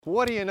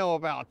What do you know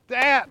about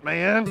that,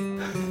 man?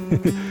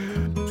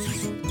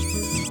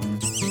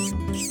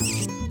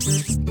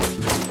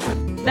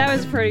 That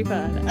was pretty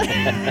fun.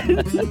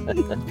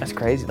 That's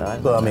crazy, though.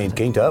 Well, I mean,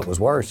 King Tut was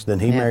worse. Then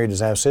he married his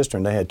half sister,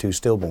 and they had two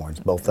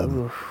stillborns. Both of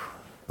them.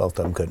 Both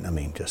of them couldn't. I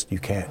mean, just you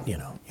can't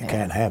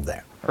have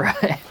that.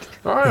 Right.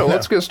 All right,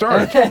 let's get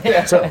started.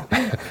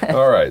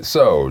 All right,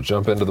 so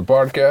jump into the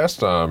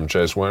podcast. I'm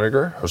Chase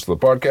Winiger, host of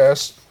the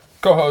podcast,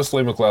 co-host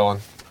Lee McClellan.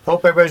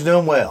 Hope everybody's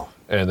doing well.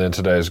 And then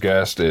today's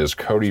guest is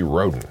Cody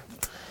Roden.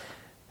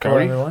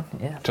 Cody, Hello, everyone.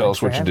 Yeah, tell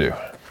us what you do.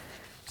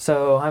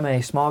 So I'm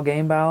a small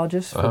game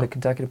biologist for the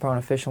Kentucky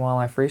Department of Fish and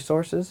Wildlife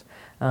Resources,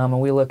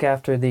 and we look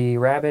after the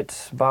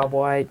rabbits,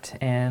 bobwhite,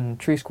 and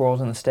tree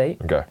squirrels in the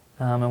state. Okay.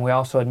 And we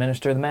also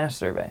administer the mass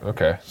survey.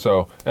 Okay.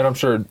 So, and I'm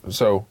sure,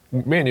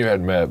 me and you had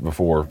met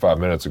before 5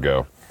 minutes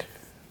ago.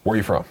 Where are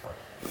you from?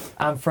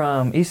 I'm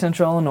from East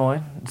Central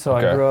Illinois, so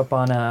Okay. I grew up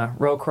on a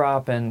row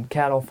crop and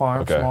cattle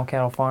farm, Okay. small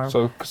cattle farm.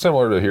 So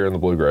similar to here in the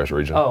Bluegrass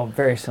region. Oh,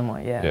 very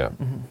similar, yeah. Yeah.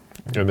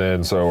 And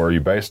then, so are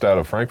you based out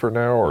of Frankfort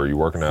now, or are you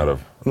working out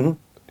of? You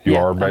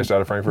Yeah, are based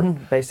out of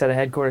Frankfort. Based out of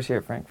headquarters here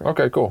at Frankfort.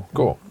 Okay, cool.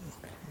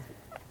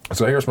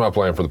 So here's my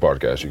plan for the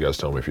podcast. You guys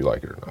tell me if you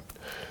like it or not.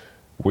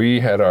 We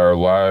had our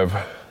live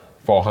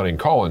fall hunting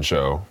call-in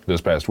show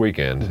this past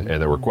weekend,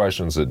 and there were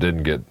questions that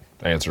didn't get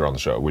answered on the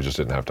show. We just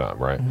didn't have time,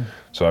 right?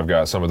 So I've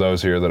got some of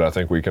those here that I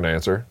think we can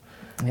answer.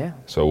 Yeah.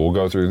 So we'll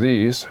go through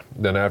these.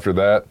 Then after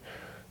that,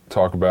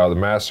 talk about the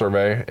mass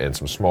survey and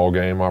some small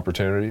game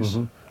opportunities.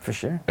 For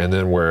sure. And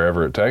then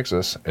wherever it takes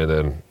us, and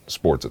then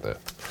sports at that.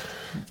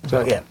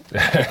 So yeah,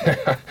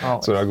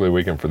 It's an ugly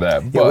weekend for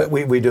that. yeah But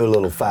we do a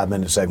little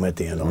 5-minute segment at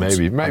the end. On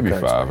maybe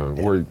on five. Coach. And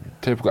Yeah. we're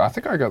typically, I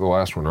think I got the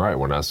last one right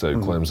when I said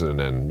Clemson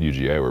and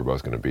UGA were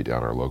both going to beat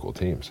down our local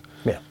teams.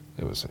 Yeah.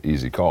 It was an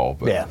easy call.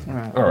 But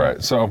Yeah. All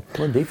right. So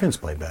Well, defense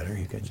play better.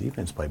 You guys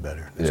defense play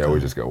better. yeah, we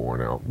just got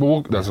worn out.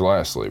 But that's the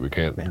last sleep. We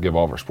can't give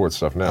all of our sports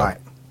stuff now. All right.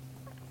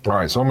 All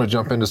right. So I'm going to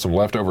jump into some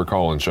leftover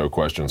call-in show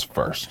questions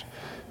first.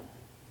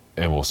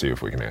 And we'll see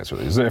if we can answer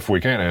these. If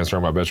we can't answer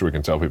them, I bet you we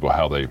can tell people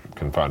how they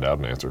can find out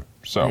an answer.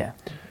 So Yeah.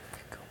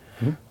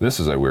 This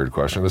is a weird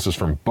question. This is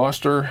from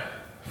Buster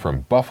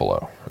from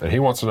Buffalo. And he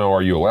wants to know,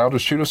 are you allowed to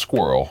shoot a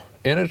squirrel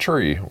in a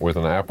tree with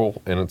an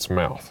apple in its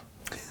mouth?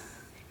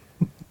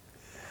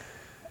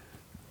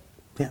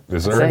 Yeah.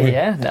 Is there Say any,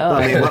 yeah, no.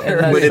 I mean,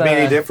 would it be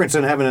any difference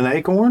in having an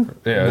acorn?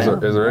 Yeah, is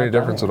there any not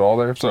difference at all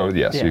there? So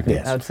yes, Yeah, you can.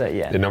 Yes. I would say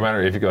yeah. And no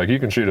matter if you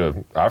can shoot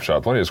I've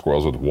shot plenty of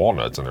squirrels with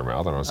walnuts in their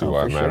mouth. I don't see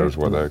why for it sure. matters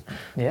whether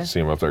they Yeah.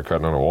 see them up there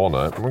cutting on a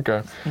walnut.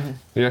 Okay.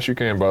 Yes, you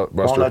can, Buster.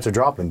 Walnuts are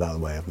dropping, by the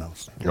way. I've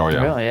noticed. Oh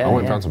yeah. Really? Yeah, I went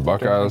and yeah. found some Good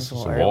Buckeyes,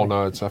 things some early.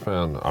 walnuts.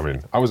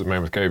 I was at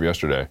Mammoth Cave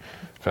yesterday.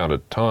 Found a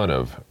ton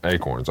of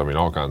acorns. I mean,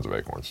 all kinds of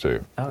acorns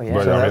too. Oh, yeah.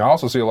 But So I we'll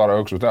see a lot of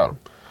oaks without them.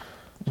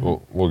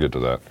 So we'll get to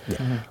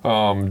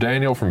that.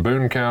 Daniel from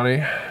Boone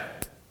County.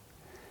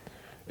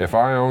 If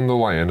I own the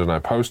land and I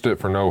post it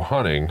for no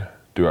hunting,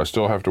 do I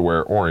still have to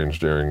wear orange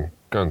during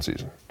gun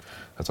season?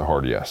 That's a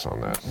hard yes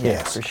on that.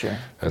 Yes. For sure.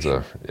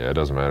 It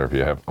doesn't matter if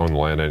you own the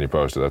land and you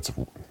post it.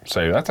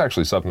 That's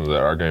actually something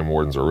that our game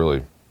wardens are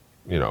really,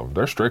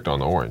 they're strict on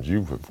the orange.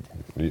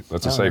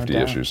 That's a Oh, no safety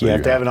doubt. issue. So You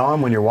have to have it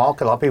on when you're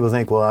walking. A lot of people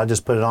think, well, I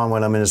just put it on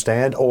when I'm in the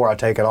stand, or I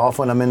take it off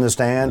when I'm in the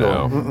stand.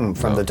 No. Or,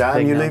 from No. the time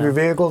Big you leave no-no. your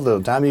vehicle to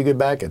the time you get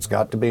back, it's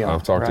got to be on.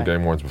 I've talked to Right.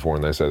 game wardens before,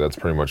 and they say that's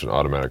pretty much an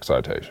automatic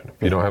citation.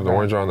 If you don't have the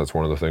orange on, that's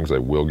one of the things they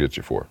will get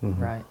you for.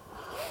 Right.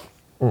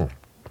 All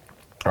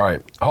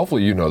right.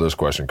 Hopefully you know this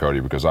question, Cody,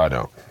 because I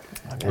don't.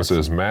 This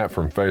is Matt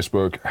from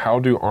Facebook. How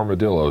do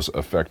armadillos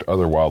affect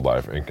other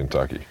wildlife in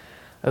Kentucky?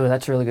 Oh,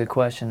 that's a really good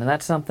question. And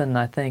that's something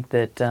I think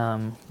that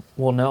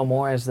we'll know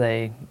more as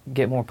they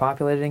get more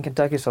populated in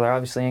Kentucky. So they're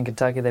obviously in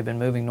Kentucky. They've been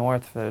moving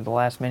north for the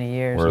last many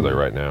years. Where are they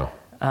right now?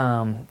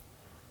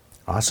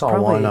 I saw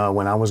Probably- one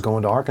when I was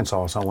going to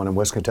Arkansas. I saw one in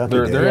West Kentucky.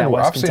 They're there. Yeah, in,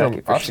 West I've seen Kentucky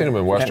them. for I've seen them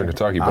in sure. Western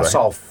Kentucky, but I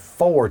saw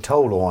 4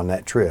 total on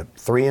that trip.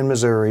 3 in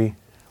Missouri,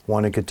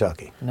 1 in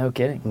Kentucky. No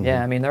kidding.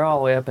 Yeah, I mean, they're all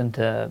the way up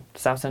into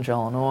South Central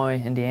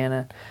Illinois,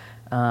 Indiana.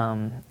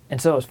 And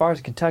so as far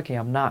as Kentucky,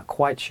 I'm not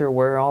quite sure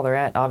where all they're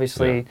at.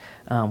 Obviously,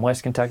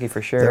 West Kentucky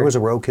for sure. There was a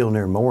roadkill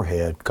near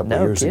Moorhead a couple no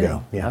of years kidding.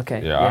 ago. Yeah.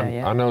 Okay.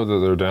 Yeah, I know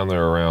that they're down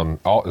there around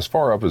as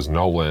far up as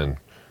Nolan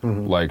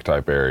Lake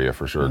type area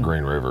for sure,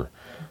 Green River.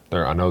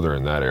 I know they're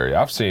in that area.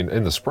 I've seen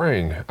in the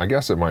spring, I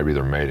guess it might be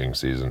their mating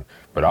season,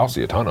 but I'll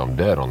see a ton of them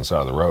dead on the side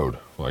of the road.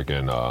 Like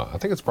in, I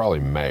think it's probably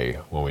May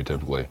when we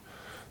typically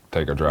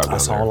take a drive down I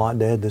saw there. a lot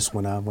dead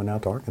when I went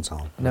out to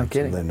Arkansas. No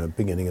kidding. In the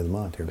beginning of the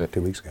month, here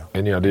 2 weeks ago.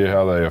 Any idea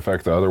how they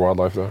affect the other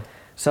wildlife though?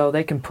 So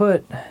they can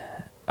put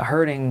a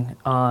herding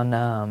on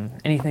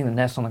anything that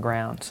nests on the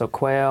ground. So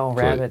quail,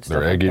 rabbits, they're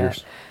stuff like egg that.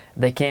 eaters?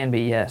 They can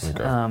be, yes.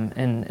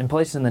 Okay. In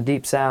places in the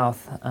deep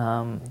south,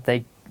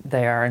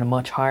 they are in a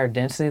much higher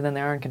density than they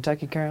are in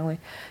Kentucky currently,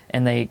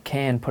 and they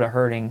can put a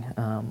herding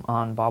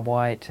on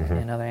bobwhite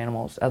and other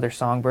animals, other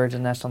songbirds that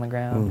nest on the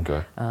ground.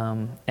 Okay.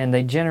 And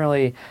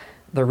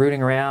they're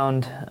rooting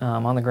around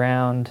on the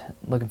ground,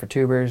 looking for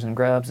tubers and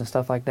grubs and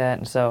stuff like that,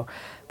 and so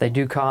they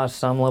do cause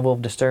some level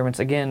of disturbance.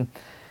 Again,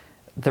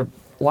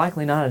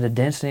 likely not at a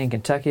density in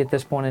Kentucky at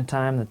this point in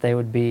time that they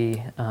would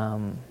be,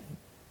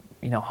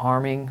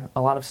 harming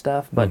a lot of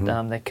stuff, but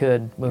they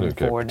could moving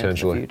forward into the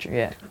potentially. future.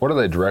 Yeah, What do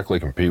they directly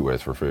compete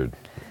with for food?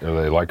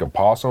 Are they like a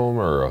possum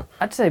or a...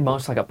 I'd say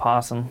most like a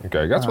possum.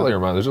 Okay, that's what they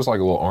remind. There's just like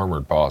a little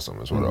armored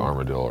possum is what an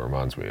armadillo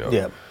reminds me of.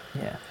 Yep.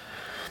 Yeah.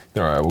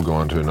 All right, we'll go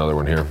on to another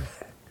one here.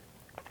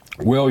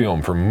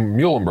 William from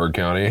Muhlenberg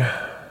County.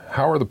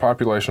 How are the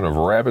population of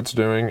rabbits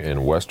doing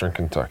in western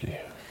Kentucky?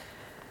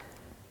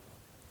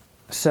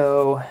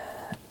 So,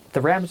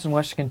 the rabbits in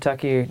western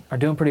Kentucky are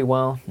doing pretty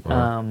well.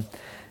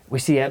 We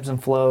see ebbs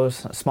and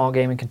flows. Small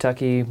game in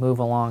Kentucky move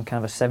along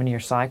kind of a 7-year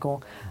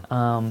cycle,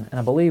 and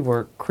I believe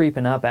we're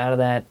creeping up out of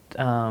that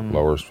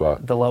Lower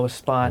spot? the lowest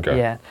spot. Okay.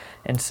 Yeah,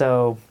 and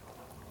so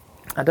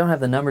I don't have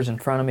the numbers in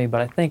front of me,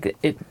 but I think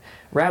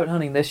rabbit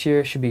hunting this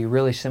year should be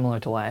really similar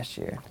to last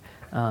year.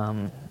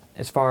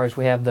 As far as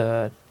we have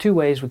the 2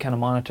 ways we kind of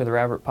monitor the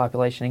rabbit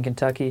population in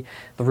Kentucky,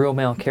 the rural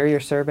mail carrier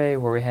survey,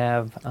 where we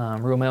have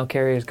rural mail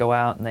carriers go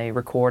out and they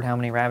record how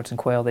many rabbits and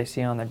quail they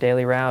see on their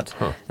daily routes,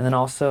 and then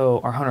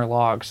also our hunter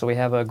logs. So we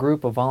have a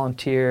group of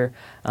volunteer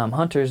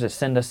hunters that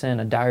send us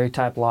in a diary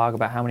type log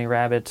about how many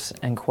rabbits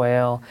and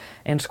quail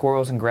and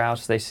squirrels and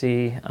grouse they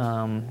see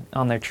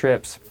on their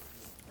trips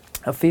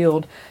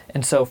afield.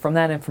 And so from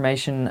that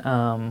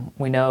information,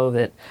 we know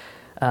that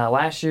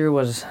last year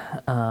was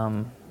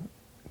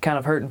kind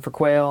of hurting for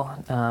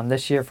quail.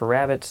 This year for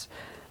rabbits,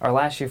 or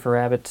last year for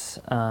rabbits,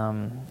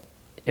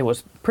 it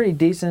was pretty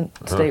decent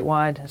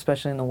statewide,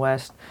 especially in the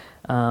West.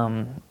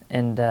 And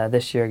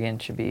this year again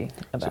should be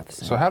about the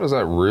same. So how does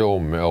that real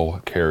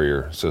mail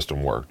carrier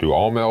system work? Do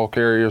all mail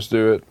carriers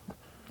do it?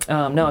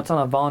 No, it's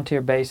on a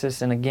volunteer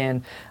basis, and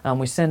again,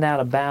 we send out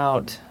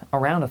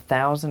around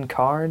 1,000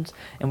 cards,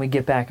 and we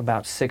get back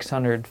about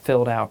 600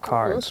 filled out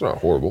cards. That's not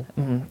horrible.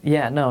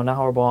 Yeah, no, not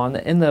horrible.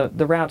 And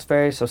the routes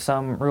vary, so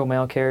some rural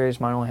mail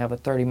carriers might only have a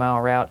 30-mile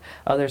route.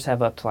 Others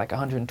have up to like a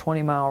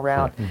 120-mile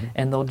route,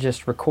 and they'll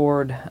just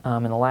record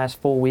in the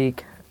last full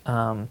week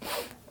in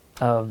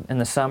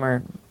the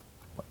summer,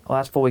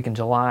 last full week in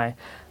July,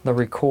 they'll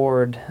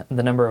record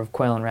the number of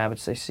quail and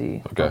rabbits they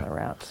see on their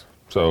routes.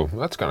 So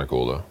that's kind of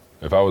cool, though.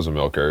 If I was a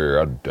mail carrier,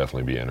 I'd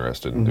definitely be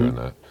interested in doing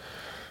that.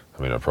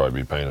 I mean, I'd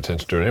probably be paying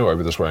attention to it anyway,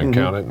 but this way I can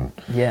count it and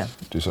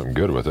do something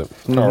good with it.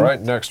 All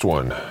right, next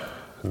one.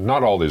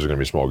 Not all these are going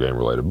to be small game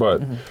related,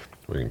 but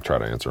we can try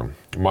to answer them.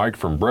 Mike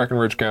from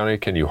Breckenridge County,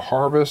 can you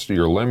harvest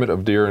your limit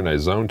of deer in a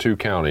Zone 2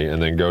 county and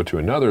then go to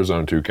another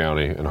Zone 2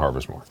 county and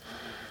harvest more?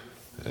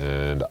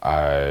 And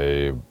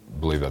I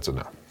believe that's a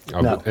no.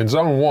 No. In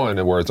Zone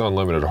 1, where it's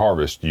unlimited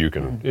harvest, you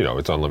can,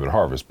 it's unlimited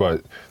harvest,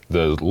 but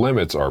the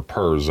limits are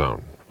per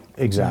zone.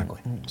 Exactly.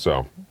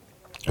 So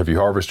if you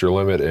harvest your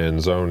limit in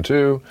Zone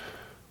 2,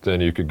 then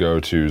you could go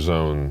to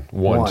Zone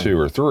 1, 2,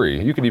 or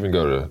 3. You could even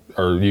go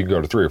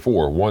to 3 or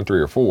 4, 1, 3,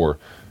 or 4,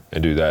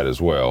 and do that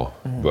as well.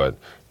 But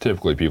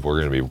typically people are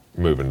going to be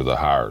moving to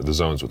the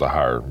zones with the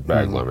higher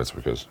bag limits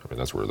because,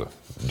 that's where the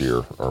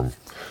deer are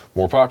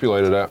more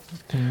populated at.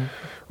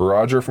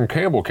 Roger from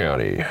Campbell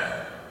County.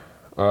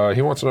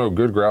 He wants to know a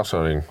good grouse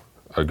hunting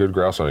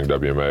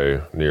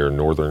WMA near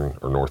northern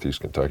or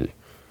northeast Kentucky.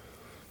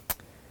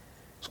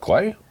 It's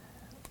Clay?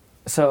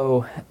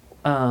 So,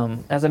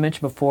 as I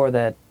mentioned before,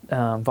 that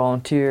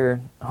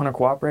volunteer hunter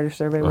cooperator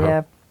survey we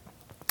have,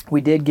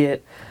 we did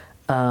get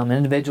an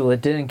individual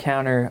that did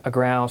encounter a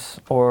grouse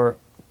or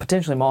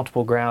potentially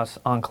multiple grouse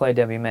on Clay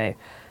WMA,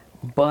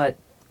 but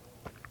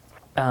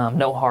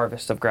no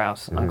harvest of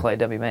grouse on Clay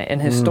WMA.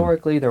 And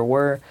historically, there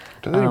were.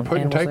 Do they put and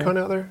animals take hunt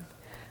out there?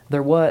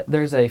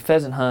 There's a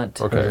pheasant hunt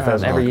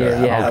every year.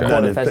 Okay. Yeah, I've I've done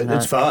done a it. pheasant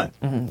It's hunt.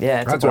 fun.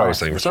 Yeah, it's That's a what I was blast,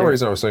 thinking. For for some sure.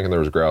 reason, I was thinking there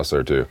was grouse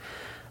there too.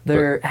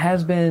 There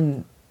has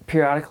been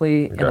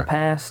periodically in the Okay.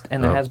 past,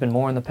 and there has been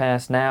more in the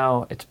past.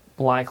 Now it's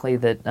likely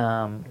that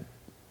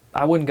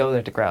I wouldn't go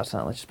there to grouse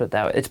hunt. Let's just put it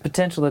that way. It's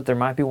potential that there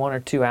might be 1 or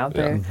 2 out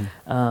there,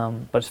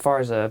 but as far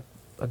as a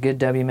good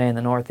WMA in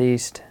the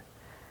Northeast,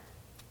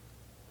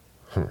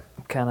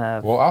 kind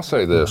of. Well, I'll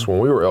say this: when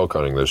we were elk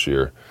hunting this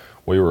year,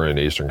 we were in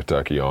eastern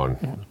Kentucky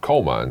on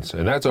coal mines,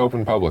 and that's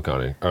open public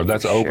hunting, or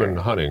that's open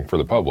hunting for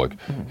the public,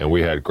 and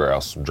we had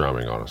grouse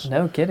drumming on us.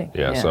 No kidding.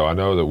 Yeah, so I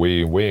know that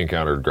we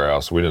encountered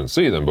grouse. We didn't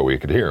see them, but we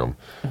could hear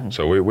them.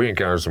 So we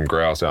encountered some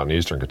grouse out in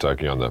eastern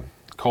Kentucky on the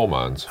coal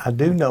mines. I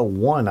do know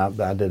one I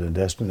did a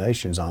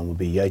destinations on would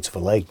be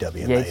Yatesville Lake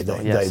WMA.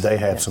 Yatesville, yes. They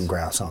have some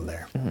grouse on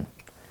there.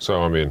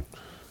 So,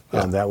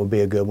 That would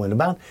be a good one.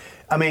 About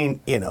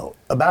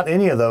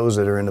any of those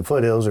that are in the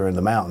foothills or in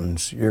the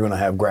mountains, you're going to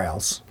have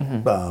grouse.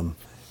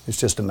 It's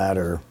just a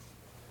matter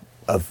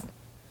of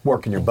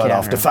working your butt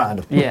off to find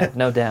them. Yeah,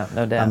 no doubt,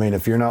 no doubt.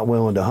 If you're not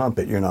willing to hump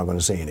it, you're not going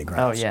to see any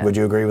grouse. Oh, yeah. Would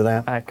you agree with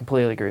that? I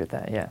completely agree with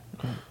that. Yeah.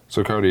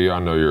 So Cody, I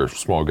know you're a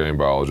small game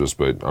biologist,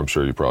 but I'm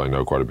sure you probably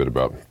know quite a bit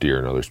about deer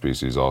and other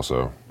species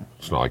also.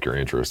 It's not like your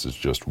interest is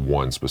just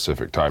one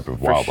specific type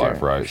of wildlife,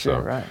 sure, right? for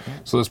sure, right, yeah.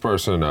 So this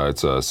person,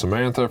 it's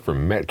Samantha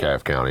from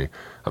Metcalfe County.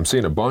 I'm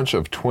seeing a bunch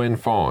of twin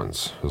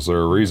fawns. Is there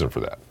a reason for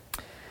that?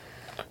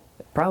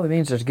 Probably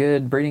means there's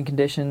good breeding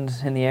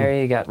conditions in the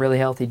area. You got really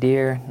healthy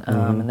deer,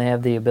 and they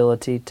have the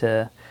ability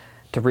to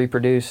to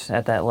reproduce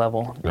at that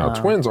level. Now,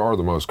 twins are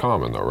the most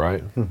common, though,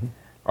 right?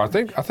 I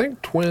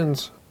think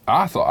twins.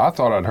 I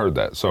thought I'd heard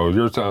that. So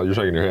you're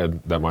shaking your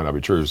head. That might not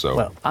be true. So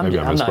Well, maybe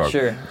I I'm misspoke. not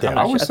sure. Yeah. I'm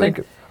not I was sure.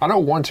 thinking. I know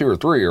 1, 2, or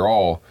 3 are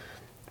all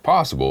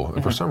possible,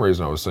 and for some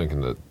reason I was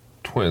thinking that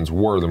twins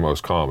were the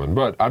most common.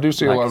 But I do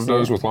see a I lot can of see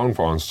those it. with lone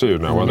fawns too.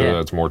 Now, whether Yeah.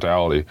 that's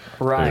mortality,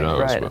 Right, who knows?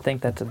 right. I But,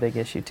 think that's a big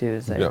issue too.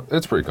 Is that yeah,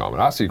 it's pretty common.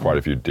 I see quite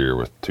a few deer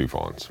with 2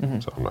 fawns. So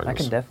I'm not I gonna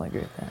can say. definitely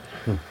agree with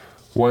that.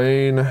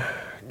 Wayne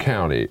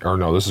County, or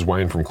no, this is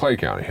Wayne from Clay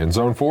County. In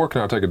Zone 4,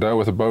 can I take a doe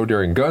with a bow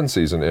during gun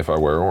season if I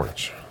wear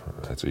orange?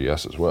 That's a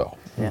yes as well.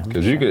 Yeah,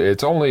 Because you could,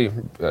 it's only,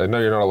 I know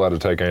you're not allowed to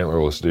take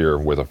antlerless deer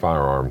with a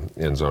firearm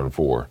in Zone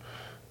 4,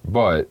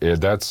 but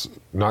that's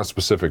not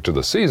specific to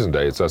the season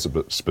dates, that's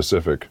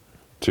specific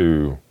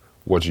to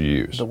what you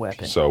use. The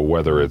weapon. So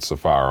whether it's a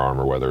firearm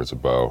or whether it's a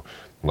bow,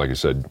 like you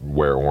said,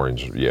 wear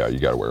orange. Yeah, you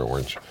got to wear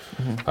orange.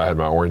 I had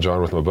my orange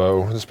on with my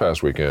bow this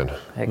past weekend.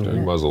 Heck Doing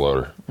yeah.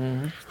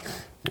 muzzleloader.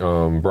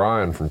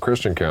 Brian from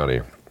Christian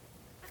County.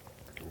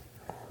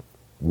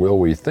 Will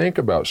we think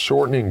about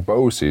shortening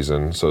bow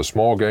season so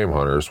small game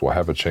hunters will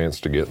have a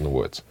chance to get in the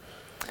woods?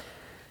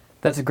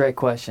 That's a great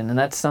question, and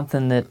that's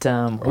something that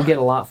we get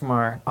a lot from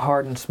our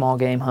hardened small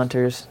game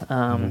hunters,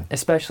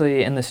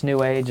 especially in this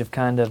new age of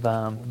kind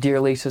of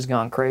deer leases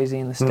gone crazy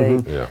in the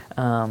state. Yeah.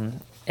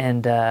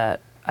 And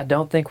I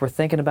don't think we're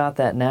thinking about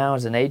that now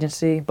as an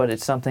agency, but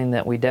it's something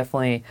that we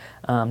definitely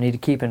need to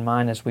keep in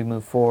mind as we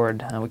move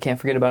forward. We can't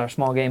forget about our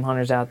small game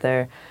hunters out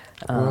there.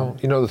 Well,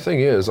 the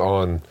thing is,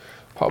 on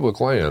public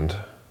land,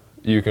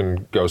 you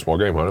can go small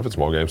game hunt if it's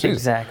small game season.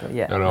 Exactly,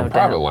 yeah. And on no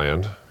private doubt.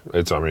 land,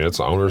 it's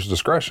the owner's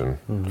discretion.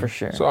 For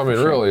sure. So for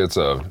sure. really,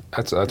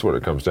 that's what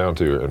it comes down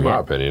to, in my Yeah.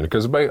 opinion.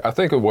 Because I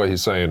think of what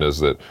he's saying is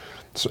that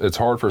it's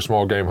hard for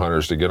small game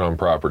hunters to get on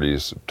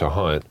properties to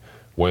hunt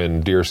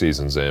when deer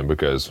season's in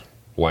because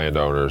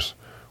landowners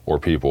or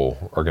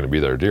people are going to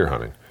be there deer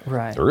hunting.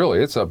 Right. So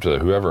really, it's up to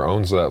whoever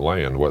owns that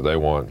land what they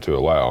want to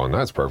allow, and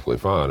that's perfectly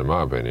fine, in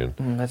my opinion.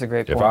 That's a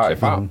great If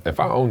point.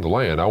 I own the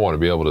land, I want to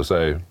be able to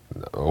say,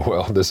 oh,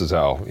 well, this is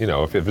how,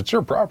 if it's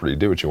your property,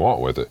 do what you want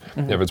with it.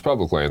 If it's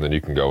public land, then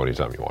you can go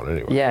anytime you want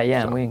anyway.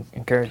 Yeah, So, and we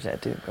encourage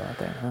that too. Go out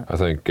there. Huh? I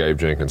think Gabe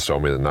Jenkins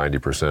told me that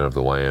 90% of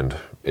the land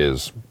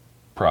is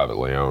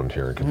privately owned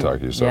here in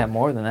Kentucky. So Yeah,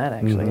 more than that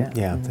actually. Yeah.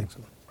 Yeah, I think so.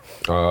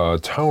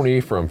 Tony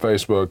from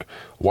Facebook,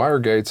 why are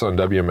gates on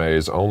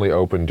WMAs only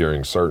open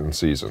during certain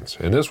seasons?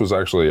 And this was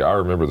actually, I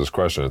remember this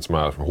question, it's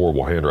my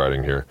horrible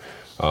handwriting here.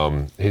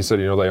 He said,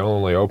 they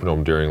only open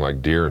them during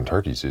like deer and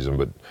turkey season,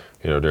 but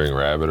during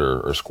rabbit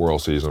or squirrel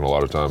season, a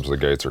lot of times the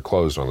gates are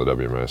closed on the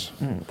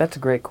WMAs. That's a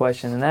great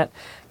question, and that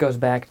goes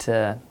back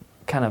to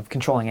kind of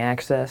controlling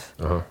access,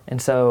 Uh-huh.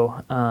 and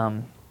so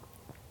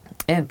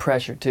and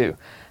pressure too.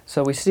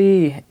 So we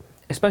see,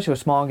 especially with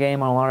small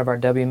game on a lot of our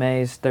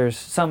WMAs, there's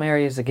some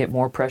areas that get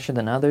more pressure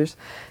than others,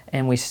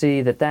 and we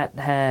see that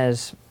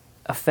has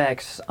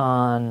effects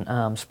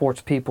on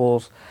sports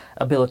people's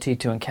ability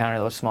to encounter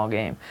those small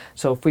game.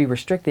 So if we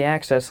restrict the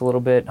access a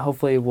little bit,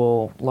 hopefully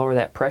we'll lower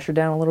that pressure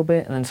down a little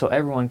bit, and then so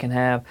everyone can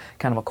have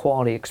kind of a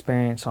quality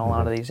experience on a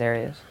lot of these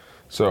areas.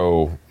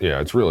 So, yeah,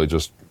 it's really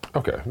just,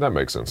 okay, that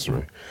makes sense to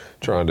me.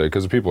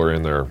 Because people are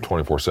in there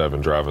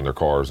 24/7 driving their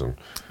cars and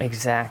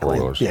Exactly.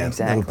 Four-wheelers. Yeah,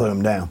 exactly. never put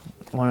them down.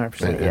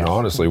 100%. And yes.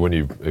 honestly,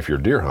 if you're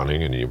deer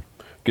hunting and you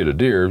get a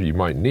deer, you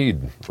might need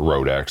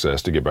road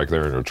access to get back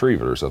there and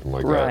retrieve it or something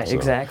like that. Right, So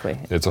exactly.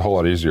 It's a whole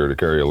lot easier to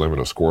carry a limit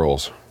of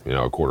squirrels,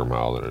 a quarter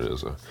mile than it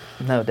is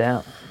No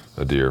doubt.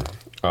 a deer.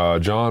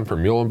 John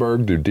from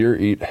Muhlenberg, do deer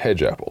eat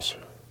hedge apples?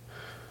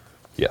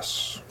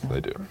 Yes, they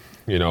do.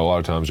 A lot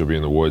of times you'll be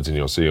in the woods and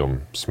you'll see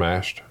them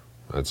smashed.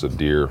 That's a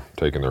deer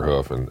taking their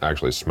hoof and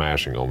actually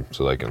smashing them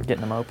so they can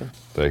Getting them open.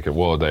 they're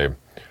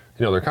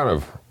kind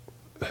of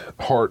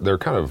hard. They're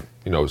kind of,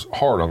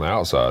 hard on the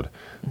outside,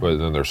 but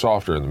then they're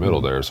softer in the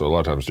middle there. So a lot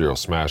of times deer will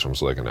smash them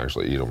so they can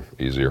actually eat them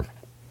easier.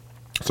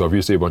 So if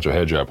you see a bunch of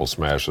hedge apples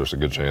smashed, there's a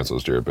good chance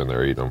those deer have been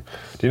there eating them.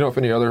 Do you know if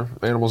any other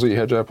animals eat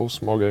hedge apples,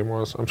 small game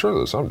wise? I'm sure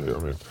that some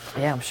do.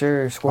 Yeah, I'm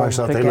sure I squirrels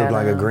always thought pick they looked at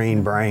like a 'em.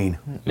 green brain.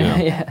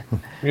 Yeah.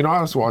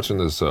 I was watching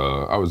this,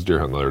 I was deer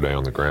hunting the other day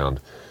on the ground,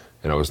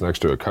 and I was next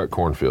to a cut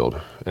cornfield,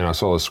 and I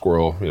saw a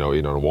squirrel,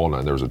 eating on a walnut,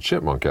 and there was a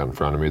chipmunk out in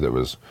front of me that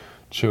was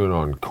chewing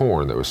on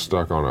corn that was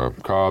stuck on a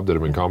cob that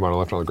had been combined and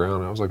left on the ground.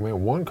 And I was like,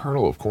 man, one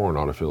kernel of corn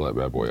ought to fill that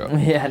bad boy up.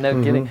 Yeah, no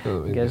kidding.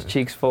 Mhm. Get his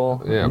cheeks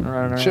full. Yeah, running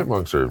around.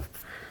 chipmunks are,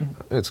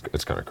 it's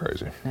kind of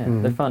crazy. Yeah,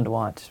 they're fun to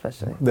watch,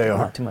 especially. They are.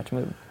 Not too much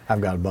movement.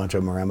 I've got a bunch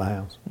of them around my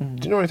house.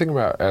 Do you know anything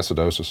about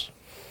acidosis?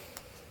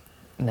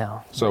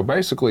 No. So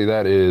basically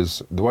that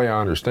is, the way I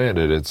understand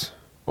it,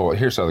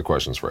 here's how the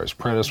question's phrased.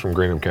 Prentice from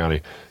Greenham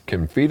County,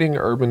 can feeding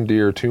urban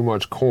deer too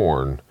much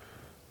corn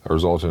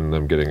result in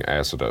them getting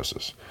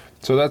acidosis?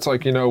 So that's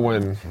like,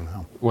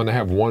 when they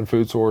have one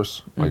food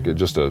source, like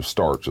just a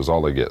starch is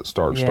all they get,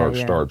 starch,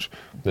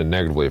 that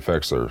negatively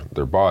affects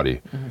their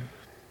body.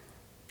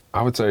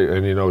 I would say,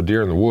 and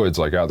deer in the woods,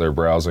 like out there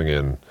browsing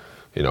in,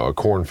 a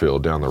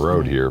cornfield down the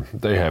road here,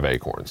 they have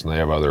acorns and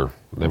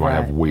they might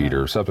have wheat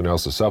or something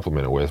else to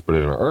supplement it with. But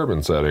in an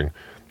urban setting,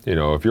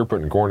 if you're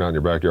putting corn out in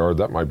your backyard,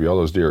 that might be all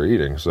those deer are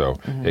eating. So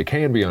it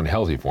can be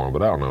unhealthy for them,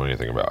 but I don't know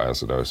anything about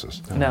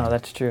acidosis. No,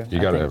 that's true. You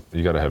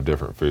gotta have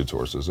different food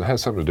sources. It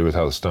has something to do with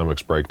how the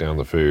stomachs break down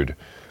the food.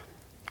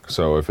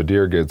 So if a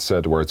deer gets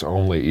set to where it's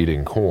only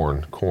eating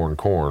corn,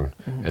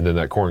 and then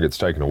that corn gets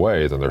taken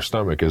away, then their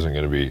stomach isn't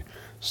going to be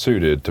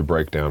suited to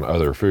break down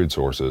other food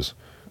sources,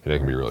 and it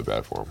can be really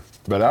bad for them.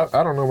 But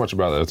I don't know much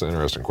about that. That's an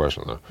interesting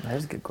question, though. That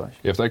is a good question.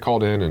 If they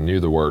called in and knew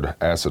the word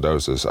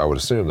acidosis, I would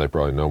assume they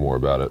probably know more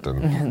about it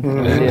than.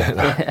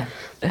 I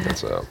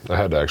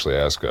had to actually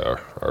ask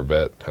our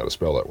vet how to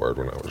spell that word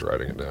when I was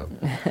writing it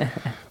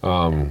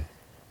down.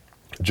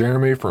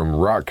 Jeremy from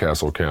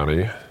Rockcastle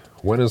County,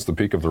 when is the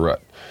peak of the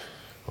rut?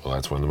 Well,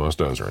 that's when the most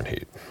does are in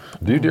heat.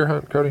 Do you deer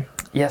hunt, Cody?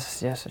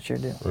 Yes, I sure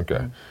do.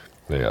 Okay.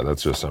 Yeah,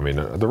 that's just,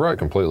 the rut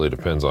completely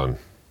depends on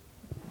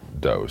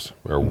does,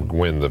 or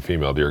when the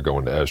female deer go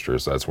into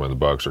estrus. That's when the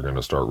bucks are going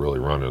to start really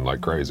running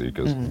like crazy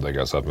because they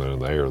got something in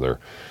the air there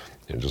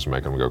and just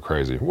make them go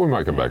crazy. We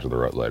might come back to the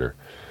rut later.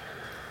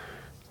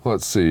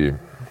 Let's see.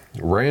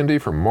 Randy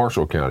from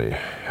Marshall County.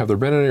 Have there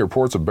been any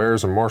reports of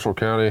bears in Marshall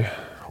County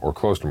or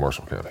close to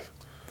Marshall County?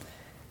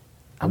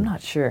 I'm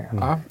not sure.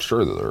 I'm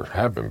sure that there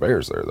have been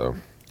bears there, though.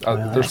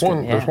 Well, there's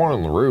one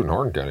in LaRue in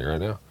Hardin County right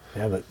now.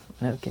 Yeah, but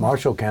No kidding.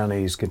 Marshall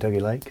County's Kentucky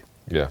Lake.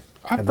 Yeah.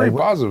 I'm Have pretty they-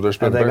 positive there's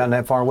been Have they bears. gotten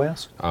that far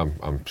west?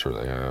 I'm sure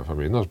they have.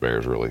 Those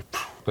bears really,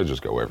 they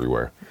just go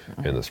everywhere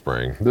in the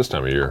spring. This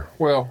time of year,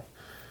 well,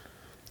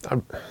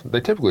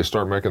 they typically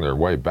start making their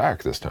way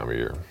back this time of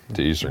year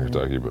to eastern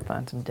Kentucky, but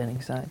Find some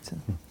denning sites.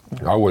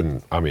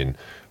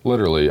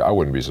 literally, I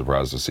wouldn't be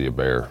surprised to see a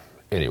bear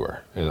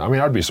anywhere. And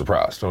I'd be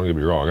surprised. Don't get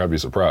me wrong, I'd be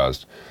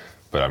surprised.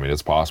 But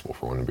it's possible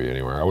for one to be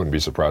anywhere. I wouldn't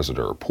be surprised at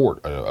a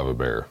report of a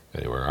bear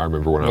anywhere. I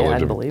remember when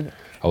I'd believe it.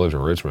 I lived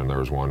in Richmond. There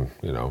was one,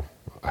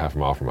 half a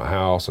mile from my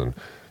house, and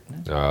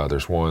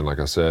there's one, like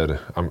I said,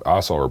 I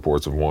saw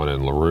reports of one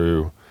in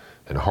LaRue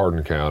and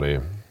Hardin County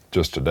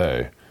just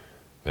today,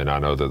 and I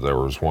know that there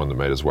was one that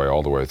made its way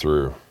all the way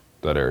through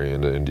that area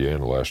into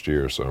Indiana last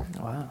year. So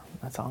Wow,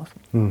 that's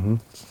awesome.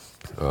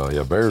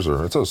 yeah,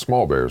 it's those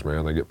small bears,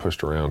 man. They get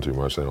pushed around too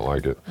much. They don't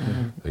like it.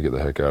 They get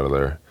the heck out of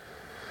there.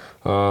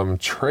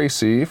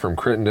 Tracy from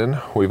Crittenden.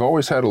 We've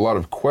always had a lot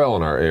of quail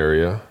in our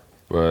area,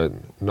 but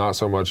not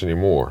so much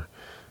anymore.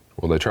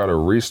 Will they try to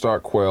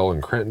restock quail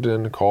in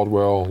Crittenden,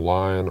 Caldwell,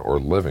 Lyon, or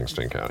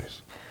Livingston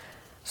counties?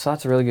 So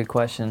that's a really good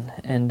question.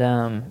 And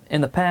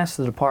in the past,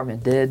 the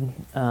department did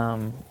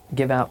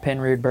give out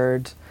pen-reared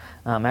birds.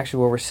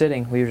 Actually, where we're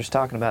sitting, we were just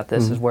talking about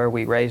this, is where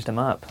we raised them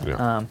up.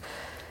 Yeah.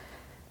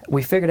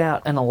 We figured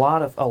out, and a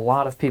lot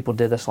of people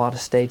did this. A lot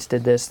of states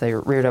did this. They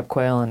reared up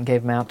quail and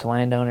gave them out to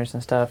landowners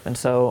and stuff. And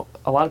so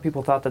a lot of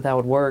people thought that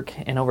would work.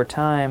 And over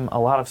time, a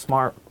lot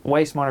of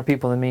way smarter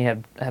people than me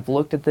have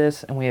looked at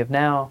this, and we have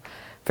now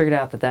figured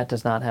out that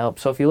does not help.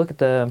 So if you look at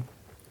the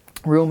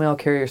Rural Mail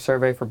Carrier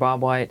Survey for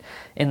bobwhite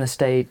in the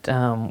state,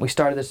 we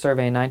started this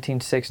survey in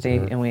 1960,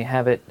 and we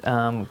have it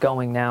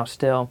going now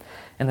still.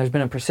 And there's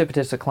been a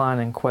precipitous decline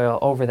in quail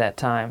over that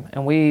time.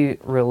 And we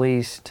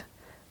released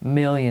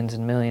millions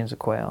and millions of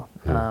quail,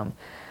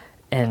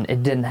 and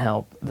it didn't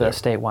help the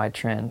statewide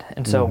trend.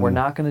 And so we're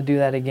not going to do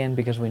that again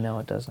because we know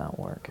it does not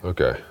work.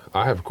 Okay.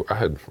 I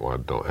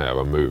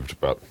moved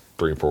about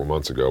 3 or 4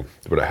 months ago,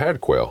 but I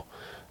had quail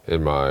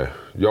in my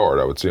yard.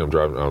 I would see them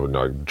driving down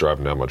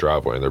my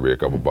driveway, and there'd be a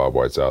couple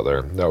bobwhites out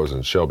there. That was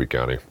in Shelby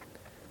County.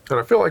 And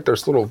I feel like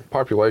there's little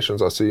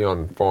populations I see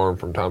on farm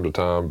from time to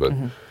time, but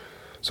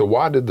so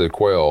why did the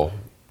quail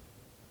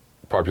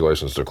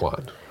populations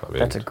decline?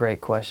 That's a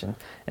great question.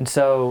 And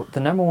so the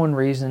number one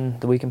reason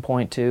that we can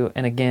point to,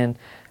 and again,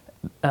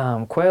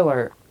 quail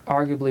are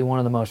arguably one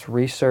of the most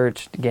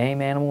researched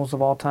game animals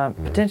of all time,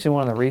 potentially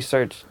one of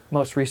the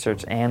most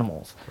researched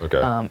animals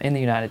in the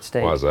United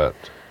States. Why is that?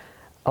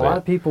 A lot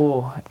of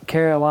people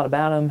care a lot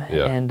about them,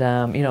 Yeah. and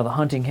the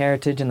hunting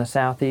heritage in the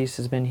Southeast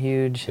has been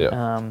huge,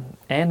 Yeah.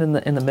 and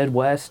in the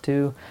Midwest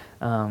too.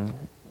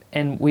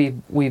 And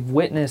we've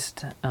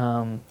witnessed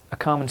a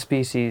common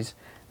species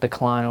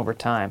decline over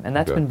time, and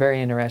that's been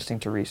very interesting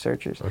to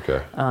researchers.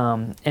 Okay.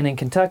 And in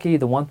Kentucky,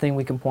 the one thing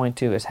we can point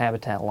to is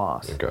habitat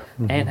loss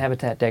and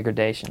habitat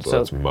degradation. So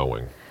that's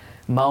mowing.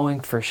 Mowing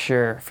for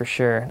sure.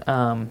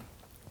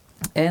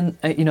 And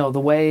the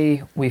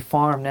way we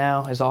farm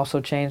now has also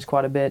changed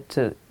quite a bit.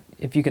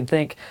 If you can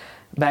think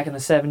back in the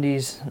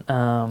 70s,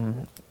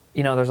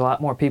 there's a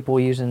lot more people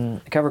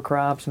using cover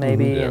crops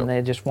maybe, and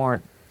they just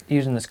weren't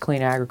using this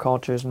clean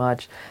agriculture as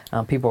much.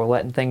 People were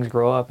letting things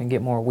grow up and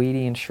get more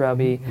weedy and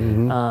shrubby.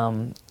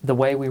 The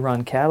way we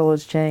run cattle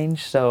has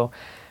changed. So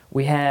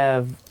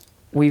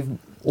we've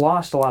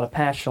lost a lot of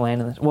pasture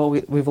land.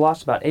 We've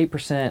lost about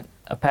 8%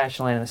 of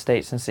pasture land in the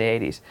state since the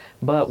 80s,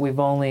 but we've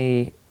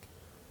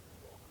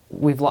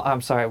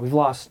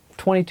lost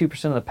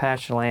 22% of the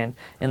pasture land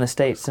in the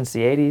state since the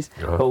 80s,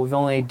 but we've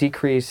only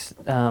decreased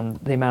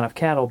the amount of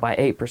cattle by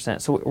 8%.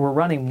 So we're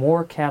running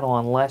more cattle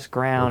on less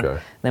ground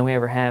than we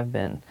ever have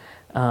been.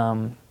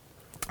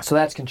 So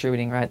that's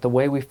contributing, right? The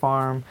way we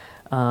farm,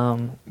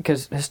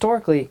 because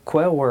historically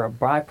quail were a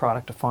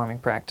byproduct of farming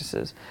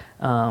practices.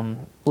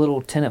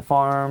 little tenant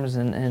farms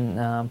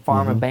and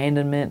farm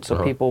abandonment.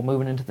 So people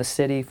moving into the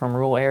city from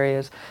rural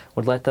areas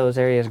would let those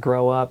areas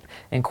grow up.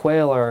 And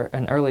quail are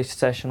an early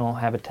successional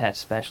habitat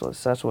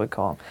specialist. That's what we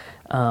call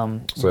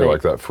them. So they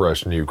like that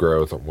fresh new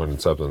growth when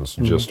something's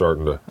just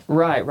starting to.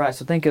 Right.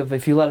 So think of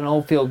if you let an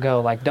old field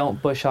go, like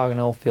don't bush hog an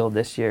old field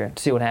this year.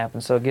 See what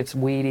happens. So it gets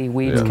weedy,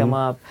 weeds come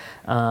up.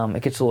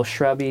 It gets a little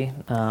shrubby.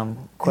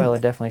 Quail are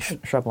definitely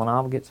shrubland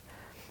obligates.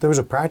 There was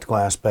a practical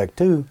aspect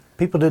too.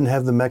 People didn't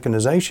have the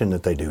mechanization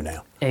that they do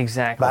now.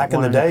 Exactly. Back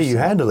in the 100%. day, you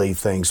had to leave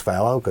things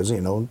fallow because, you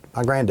know,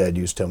 my granddad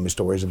used to tell me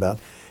stories about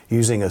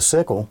using a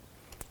sickle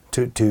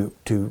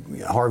to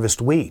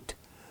harvest wheat.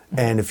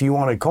 And if you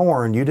wanted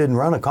corn, you didn't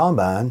run a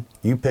combine.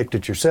 You picked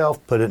it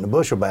yourself, put it in a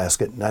bushel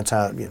basket, and that's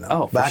how, you know,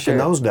 Oh, for back sure. in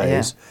those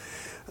days,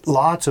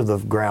 lots of the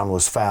ground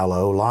was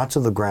fallow, lots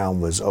of the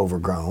ground was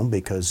overgrown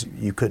because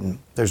you couldn't,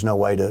 there's no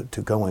way to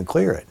go and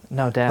clear it.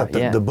 No doubt,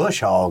 But the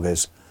bush hog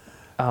has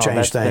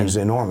changed things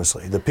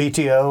enormously. The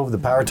PTO, the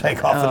power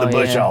takeoff of the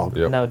bush hog.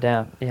 Yep. No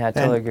doubt. Yeah, I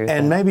totally agree with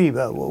And that. maybe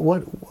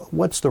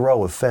what's the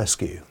role of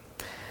fescue?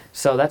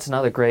 So that's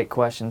another great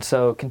question.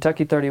 So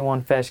Kentucky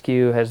 31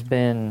 fescue has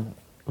been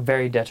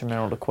very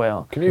detrimental to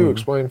quail. Can you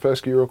explain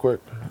fescue real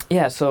quick?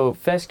 Yeah, so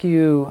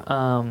fescue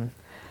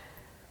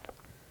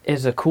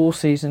is a cool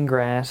season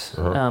grass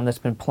that's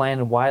been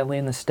planted widely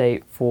in the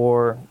state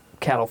for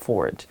cattle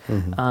forage.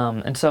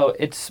 And so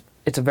it's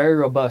a very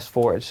robust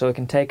forage. So it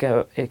can take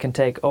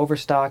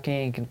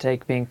overstocking, it can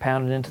take being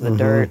pounded into the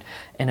dirt,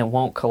 and it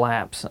won't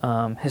collapse.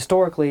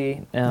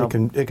 Historically,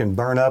 It can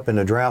burn up in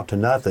a drought to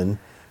nothing.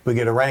 We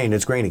get a rain,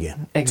 it's green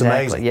again. It's exactly.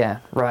 amazing. Yeah.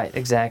 Right.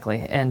 Exactly.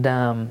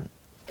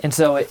 And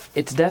so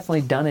it's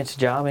definitely done its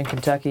job in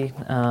Kentucky.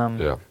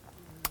 Yeah.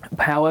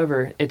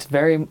 However, it's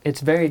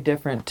very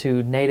different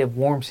to native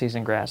warm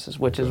season grasses,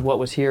 which is what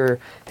was here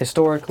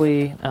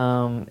historically.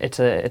 It's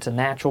a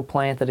natural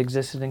plant that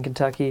existed in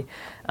Kentucky,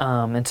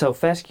 and so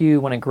fescue,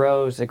 when it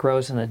grows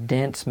in a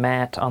dense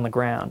mat on the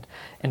ground.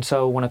 And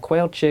so when a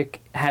quail chick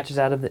hatches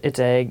out of its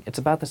egg, it's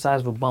about the size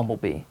of a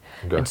bumblebee.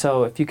 Okay. And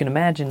so if you can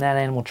imagine that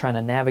animal trying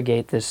to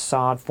navigate this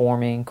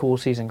sod-forming, cool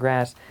season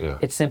grass,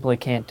 it simply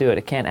can't do it.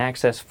 It can't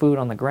access food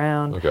on the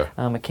ground. Okay.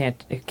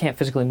 It can't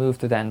physically move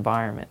through that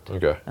environment.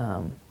 Okay.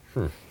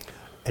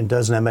 And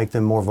doesn't that make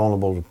them more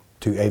vulnerable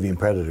to avian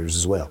predators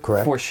as well,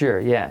 correct? For sure,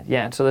 yeah.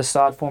 And so this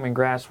sod-forming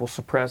grass will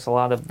suppress a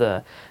lot of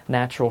the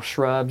natural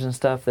shrubs and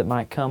stuff that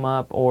might come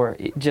up, or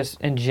just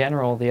in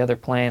general the other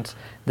plants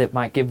that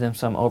might give them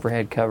some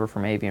overhead cover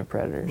from avian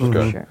predators.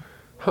 For sure.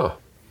 Huh.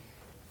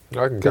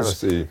 I can kind of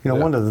see. You know,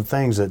 one of the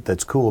things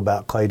that's cool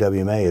about Clay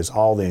WMA is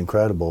all the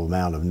incredible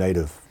amount of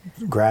native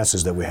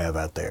grasses that we have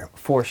out there.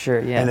 For sure,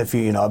 yeah. And if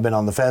you know, I've been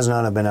on the pheasant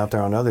hunt, I've been out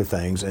there on other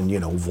things,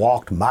 and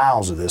walked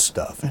miles of this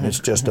stuff, and it's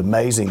just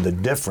amazing the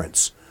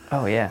difference.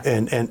 Oh yeah.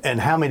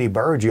 And how many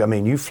birds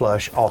you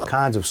flush all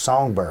kinds of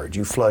songbirds,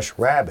 you flush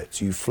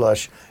rabbits, you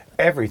flush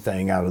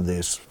everything out of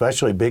this,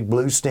 especially big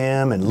blue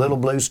stem and little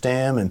blue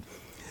stem, and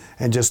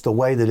just the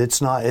way that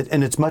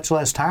it's much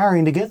less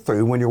tiring to get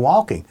through when you're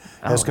walking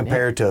as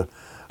compared to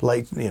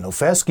late,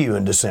 fescue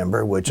in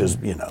December, which is,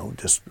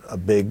 just a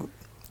big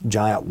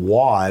giant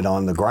wad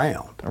on the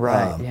ground.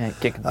 Right,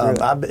 kicking through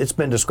it. It's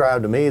been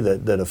described to me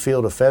that a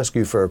field of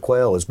fescue for a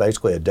quail is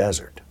basically a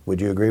desert. Would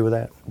you agree with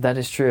that? That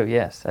is true,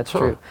 yes, that's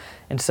true.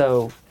 And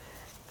so,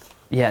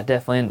 yeah,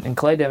 definitely. And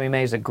Clay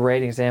WMA is a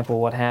great example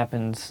of what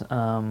happens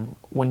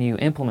when you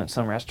implement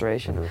some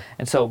restoration.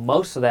 And so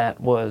most of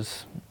that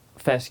was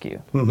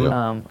fescue.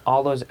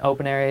 All those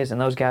open areas, and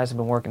those guys have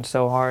been working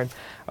so hard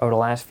over the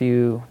last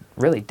few,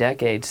 really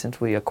decades since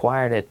we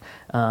acquired it,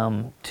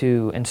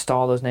 to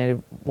install those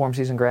native warm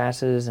season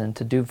grasses and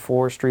to do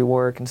forestry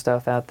work and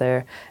stuff out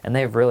there, and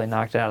they've really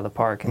knocked it out of the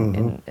park.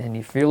 And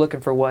if you're looking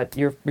for what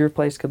your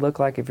place could look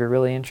like, if you're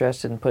really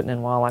interested in putting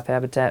in wildlife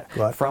habitat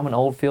from an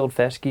old field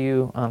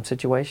fescue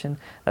situation,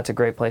 that's a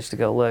great place to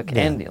go look.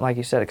 And like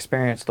you said,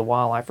 experience the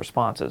wildlife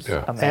responses.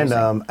 Amazing.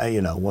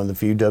 And one of the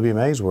few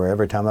WMAs where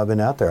every time I've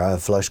been out there,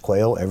 I've flushed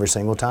quail every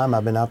single time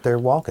I've been out there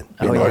walking.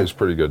 Peabody's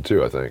pretty good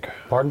too, I think.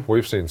 Pardon?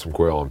 We've seen some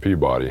quail on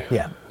Peabody.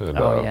 Yeah. And,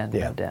 no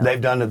doubt.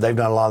 They've done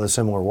a lot of the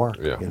similar work.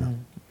 Yeah.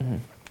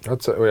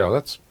 That's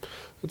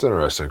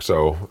interesting.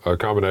 So a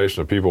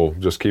combination of people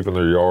just keeping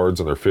their yards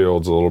and their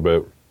fields a little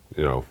bit,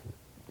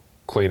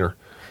 cleaner,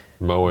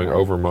 mowing,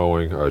 over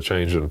mowing,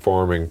 change in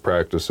farming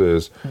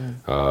practices,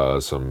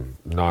 some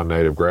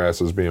non-native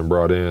grasses being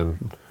brought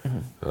in,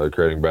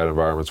 creating bad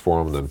environments for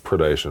them, and then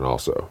predation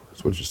also.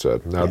 That's what you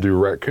said. Now, do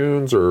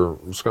raccoons or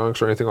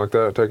skunks or anything like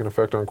that take an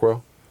effect on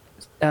quail?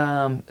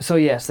 So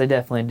yes, they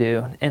definitely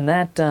do. And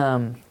that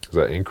Does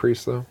that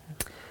increase though?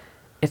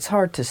 it's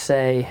hard to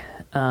say.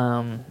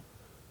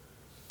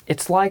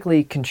 It's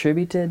likely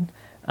contributed.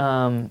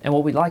 And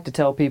what we'd like to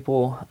tell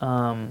people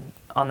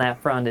on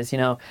that front is,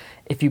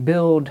 if you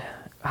build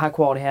high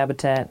quality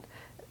habitat,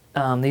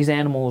 these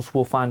animals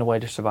will find a way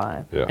to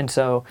survive. Yeah. And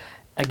so,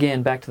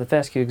 again, back to the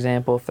fescue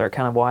example, if they're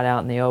kind of wide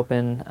out in the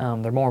open,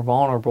 they're more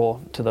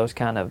vulnerable to those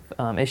kind of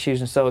issues.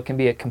 And so it can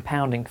be a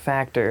compounding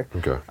factor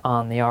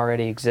on the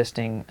already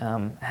existing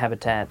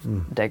habitat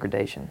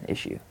degradation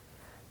issue.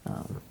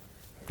 All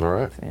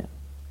right. Yeah.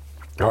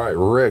 All right,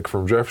 Rick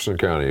from Jefferson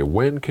County.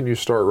 When can you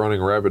start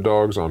running rabbit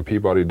dogs on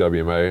Peabody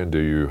WMA, and do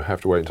you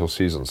have to wait until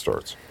season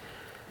starts?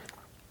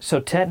 So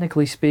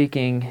technically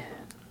speaking,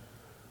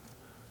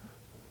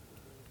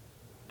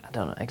 I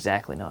don't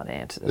exactly know how to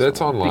answer this. It's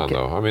one. online,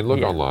 though. I mean, look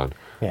Yeah. online.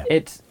 Yeah.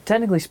 It's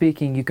technically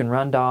speaking, you can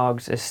run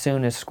dogs as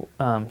soon as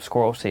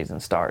squirrel season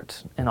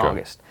starts in Okay.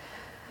 August.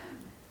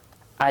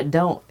 I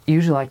don't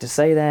usually like to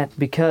say that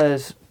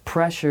because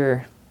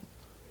pressure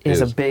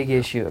is a big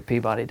issue at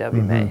Peabody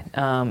WMA.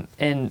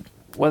 And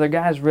whether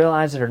guys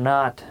realize it or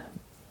not,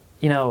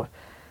 you know,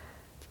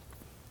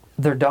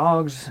 they're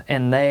dogs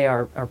and they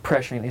are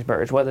pressuring these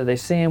birds, whether they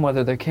see them,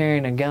 whether they're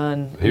carrying a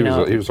gun. He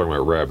was talking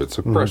about rabbits,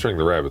 so pressuring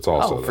the rabbits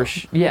also. Oh, for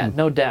sure. Yeah,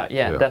 no doubt.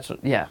 Yeah,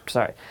 Yeah.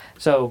 sorry.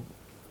 So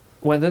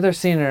whether they're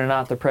seeing it or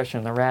not, they're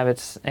pressuring the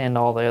rabbits and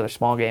all the other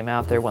small game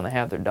out there when they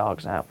have their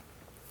dogs out.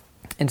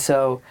 And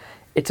so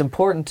it's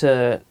important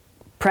to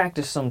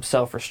practice some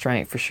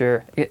self-restraint for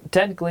sure.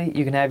 Technically,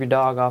 you can have your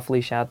dog off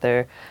leash out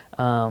there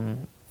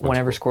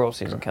whenever squirrel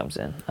season comes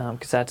in,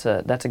 because that's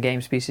a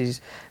game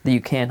species that you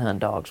can hunt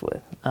dogs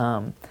with.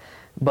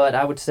 But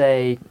I would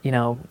say, you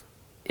know,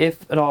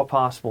 if at all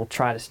possible,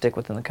 try to stick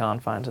within the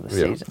confines of the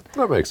season.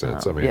 That makes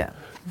sense. I mean, yeah.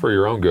 for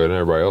your own good and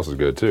everybody else's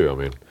good too. I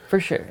mean,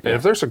 For sure. and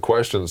if there's a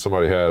question that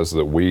somebody has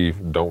that we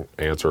don't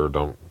answer or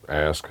don't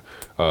ask,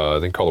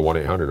 then call the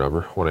 1-800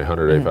 number,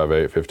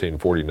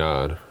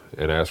 1-800-858-1549,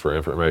 and ask for an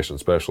information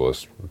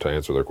specialist to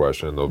answer their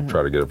question. They'll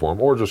try to get it for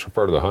them, or just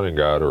refer to the hunting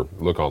guide or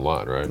look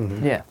online, right?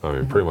 Yeah. I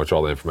mean, pretty much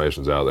all the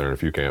information's out there, and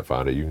if you can't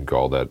find it, you can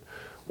call that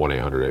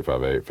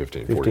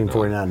 1-800-858-1549.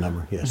 1549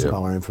 number, yes, Yeah.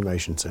 call our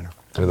information center.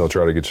 And they'll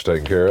try to get you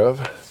taken care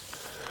of.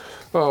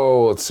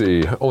 Oh, let's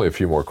see. Only a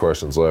few more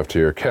questions left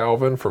here.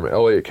 Calvin from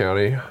Elliott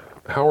County.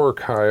 How are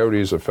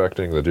coyotes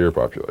affecting the deer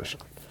population?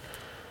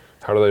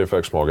 How do they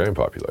affect small game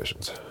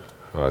populations?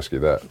 I'll ask you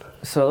that.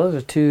 So those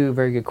are two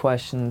very good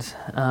questions.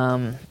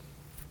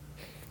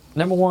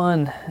 Number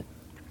one,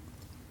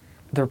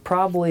 they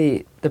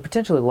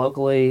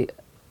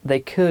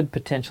could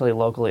potentially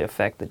locally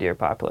affect the deer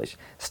population.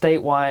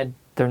 Statewide,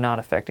 they're not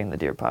affecting the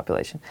deer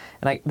population.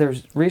 And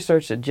there's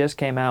research that just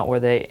came out where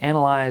they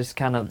analyzed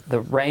kind of the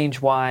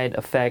range-wide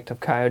effect of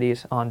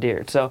coyotes on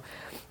deer. So,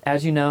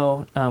 as you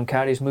know,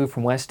 coyotes move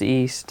from west to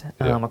east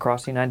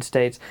across the United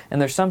States,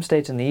 and there's some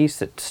states in the east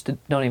that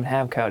don't even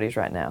have coyotes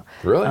right now.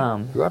 Really?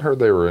 'Cause I'd heard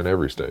they were in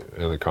every state,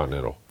 in the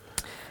continental.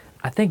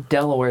 I think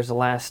Delaware is the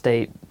last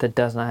state that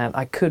does not have.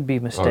 I could be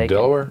mistaken. Oh,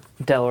 Delaware?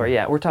 Delaware,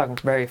 yeah. We're talking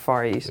very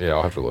far east. Yeah,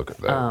 I'll have to look at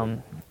that.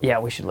 Yeah,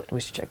 we should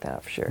check that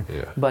out for sure.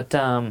 Yeah. But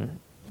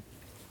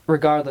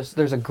regardless,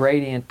 there's a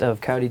gradient of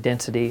coyote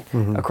density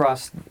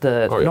across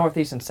the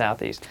northeast and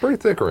southeast. Pretty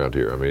thick around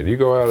here. I mean, you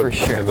go out For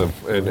sure.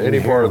 in any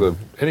part of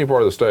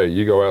the state,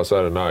 you go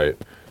outside at night,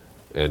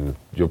 and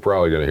you're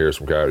probably going to hear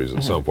some coyotes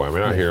at some point. I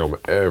mean, I hear them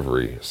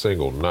every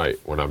single night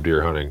when I'm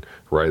deer hunting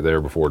right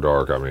there before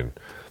dark. I mean,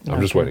 I'm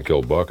just waiting to kill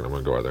a buck, and I'm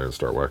going to go out there and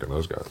start whacking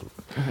those guys.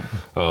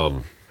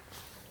 And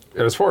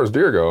as far as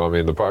deer go, I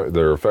mean,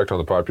 their effect on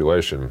the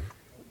population,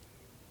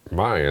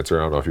 my answer,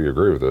 I don't know if you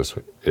agree with this,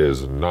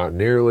 is not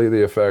nearly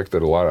the effect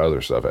that a lot of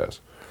other stuff has.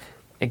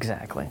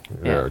 Exactly.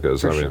 Yeah,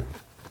 because, I mean,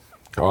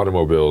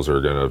 automobiles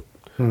are going to,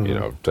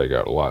 take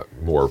out a lot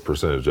more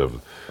percentage of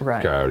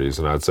coyotes.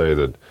 And I'd say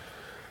that,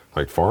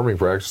 like, farming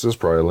practices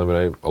probably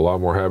eliminate a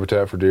lot more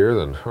habitat for deer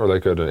or they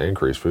could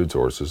increase food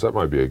sources. That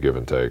might be a give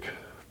and take.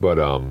 But,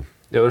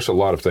 there's a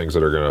lot of things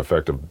that are going to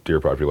affect a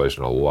deer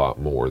population a lot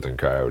more than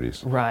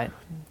coyotes. Right.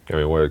 I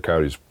mean, a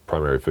coyote's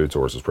primary food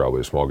source is probably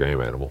a small game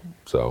animal.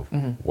 So,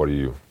 what do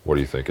you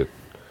think it?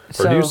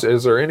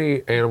 Is there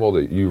any animal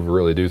that you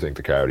really do think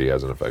the coyote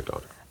has an effect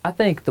on? I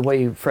think the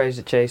way you phrased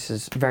it, Chase,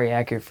 is very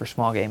accurate for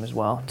small game as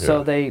well. Yeah.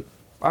 So they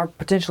are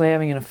potentially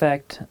having an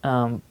effect,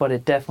 but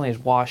it definitely is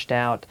washed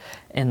out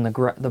in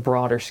the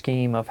broader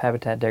scheme of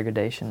habitat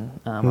degradation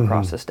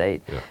across the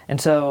state. Yeah. And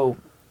so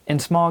in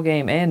small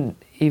game and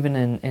even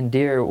in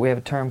deer, we have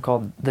a term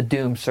called the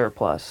doom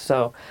surplus.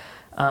 So,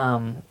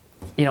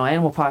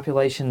 animal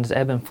populations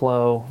ebb and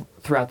flow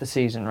throughout the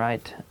season,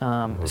 right?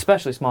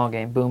 Especially small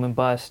game, boom and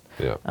bust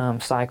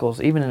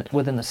cycles, even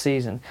within the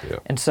season. Yeah.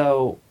 And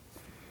so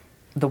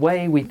the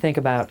way we think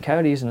about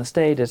coyotes in the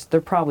state is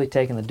they're probably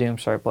taking the doom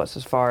surplus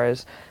as far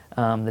as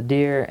the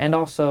deer and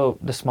also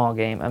the small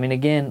game. I mean,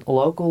 again,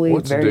 locally,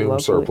 What's very doom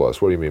locally.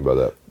 surplus? What do you mean by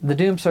that? The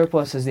doom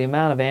surplus is the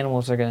amount of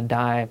animals that are going to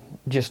die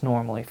just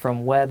normally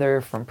from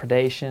weather, from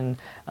predation.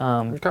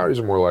 Coyotes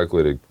are more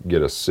likely to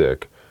get a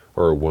sick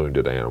or a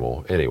wounded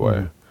animal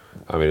anyway.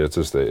 I mean, it's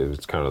just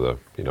it's kind of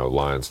the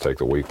lions take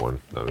the weak one.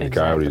 I mean,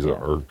 Exactly, coyotes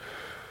are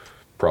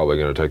probably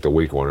going to take the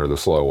weak one or the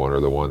slow one or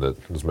the one that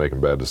is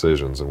making bad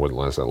decisions and wouldn't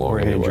last that long Or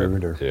anyway.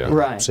 injured or- yeah.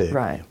 Right, sick.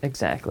 right,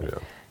 exactly. Yeah.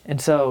 And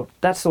so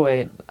that's the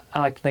way I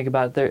like to think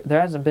about it. There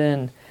hasn't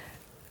been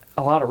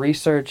a lot of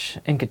research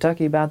in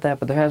Kentucky about that,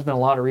 but there has been a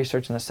lot of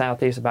research in the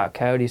southeast about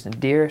coyotes and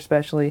deer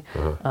especially,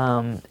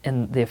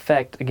 and the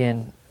effect,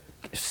 again,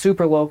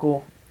 super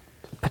local.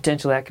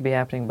 Potentially that could be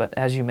happening, but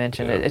as you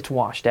mentioned, Yeah. it's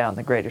washed out in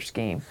the greater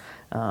scheme,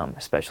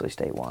 especially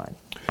statewide.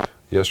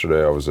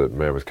 yesterday I was at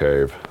Mammoth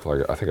Cave,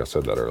 like I think I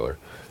said that earlier,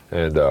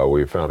 and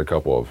we found a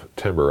couple of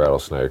timber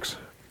rattlesnakes.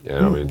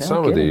 And I mean,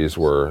 some of these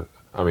were,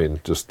 I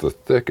mean, just the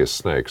thickest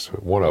snakes.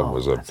 One of them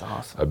was that's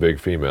awesome. a big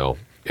female.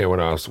 And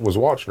when I was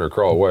watching her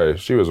crawl away,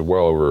 she was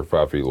well over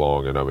 5 feet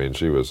long, and I mean,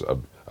 she was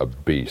a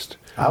beast.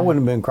 I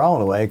wouldn't have been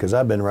crawling away because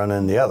I've been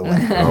running the other way.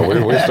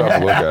 We stopped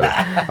to look at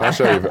her.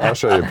 I'll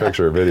show you a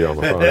picture or video on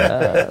the phone.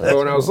 But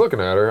when I was looking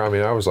at her, I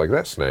mean, I was like,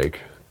 that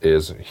snake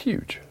is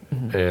huge.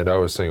 And I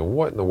was thinking,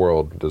 what in the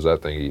world does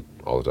that thing eat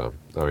all the time?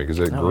 I mean, because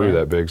it grew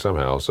that big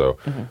somehow. So,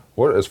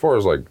 what as far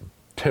as like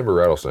timber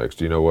rattlesnakes,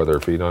 do you know whether they're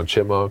feeding on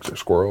chipmunks or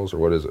squirrels or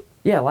what is it?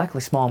 Yeah, likely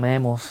small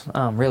mammals,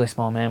 really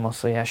small mammals.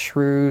 So yeah,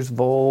 shrews,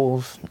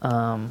 voles,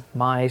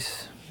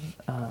 mice,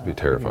 It'd be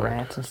terrifying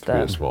rats and to be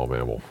a stuff. small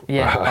mammal.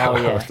 Yeah, oh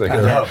I yeah. was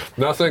thinking,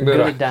 nothing that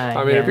Good dying,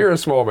 I mean, if yeah. you're a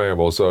small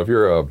mammal, so if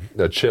you're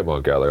a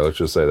chipmunk out there, let's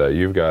just say that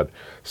you've got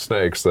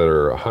snakes that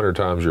are 100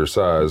 times your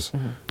size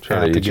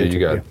trying to eat you. You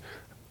got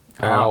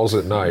owls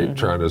at night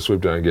trying to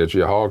swoop down and get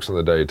you. Hawks in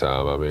the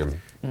daytime. I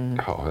mean,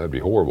 oh, that'd be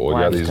horrible. You got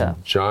Life's these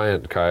tough.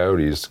 giant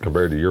coyotes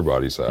compared to your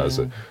body size.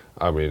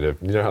 I mean, if,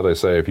 you know how they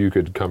say if you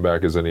could come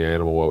back as any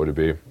animal, what would it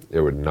be?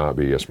 It would not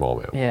be a small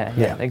mammal.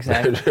 Yeah,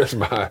 exactly. Just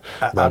my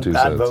 2 I'd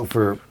cents. vote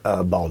for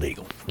bald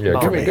eagle. Yeah,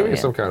 Bald give me eagle,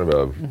 some kind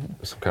of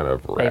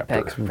raptor.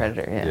 Apex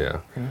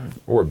predator, yeah.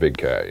 Or a big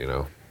cat, you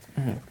know.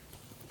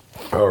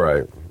 All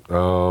right,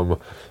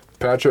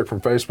 Patrick from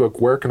Facebook.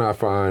 Where can I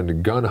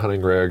find gun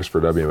hunting regs for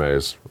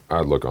WMAs?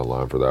 I'd look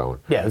online for that one.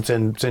 Yeah, it's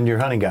in your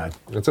hunting guide.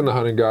 It's in the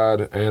hunting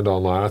guide and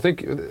online. I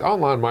think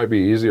online might be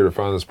easier to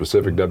find the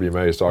specific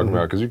WMA he's talking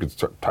about because you could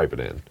type it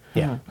in.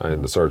 Yeah.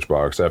 In the search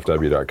box,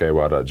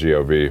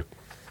 fw.ky.gov.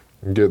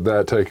 And get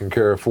that taken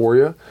care of for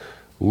you.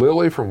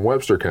 Lily from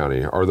Webster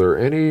County. Are there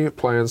any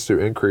plans to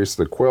increase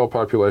the quail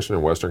population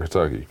in Western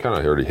Kentucky? Kind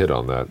of already hit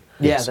on that.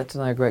 Yeah, that's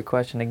another great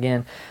question.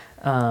 Again,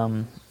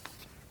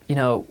 you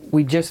know,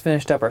 we just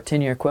finished up our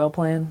 10-year quail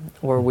plan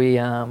where we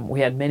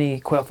had many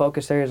quail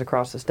focus areas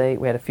across the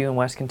state. We had a few in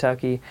West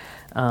Kentucky.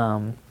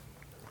 And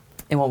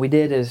what we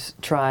did is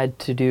tried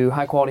to do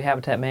high-quality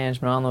habitat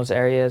management on those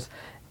areas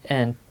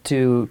and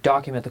to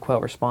document the quail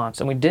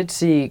response. And we did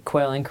see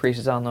quail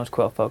increases on those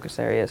quail focus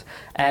areas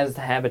as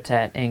the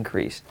habitat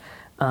increased.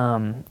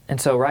 And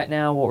so right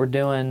now what we're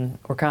doing,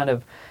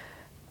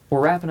 we're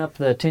wrapping up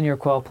the 10-year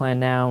quail plan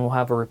now, and we'll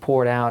have a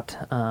report out.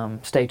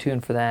 Stay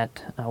tuned for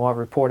that. We'll have a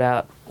report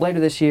out later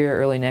this year,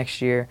 early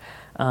next year,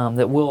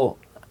 that will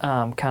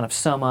kind of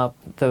sum up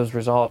those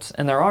results.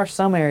 And there are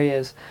some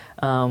areas,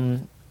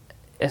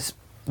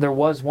 there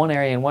was one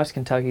area in West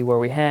Kentucky where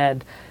we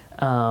had,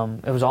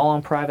 it was all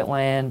on private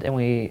land, and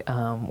we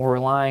were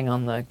relying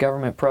on the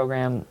government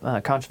program,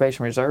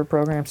 Conservation Reserve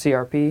Program,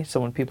 CRP. So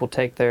when people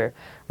take their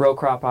row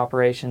crop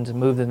operations and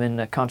move them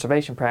into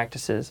conservation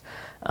practices.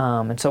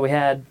 And so we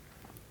had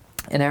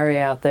an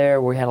area out there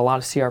where we had a lot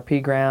of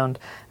CRP ground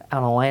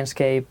out on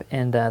landscape,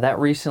 and that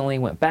recently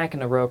went back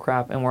into row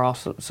crop, and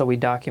we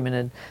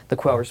documented the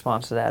quail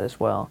response to that as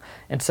well.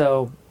 And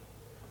so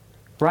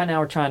right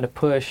now we're trying to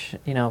push,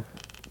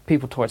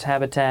 people towards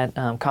habitat.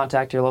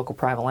 Contact your local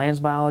private lands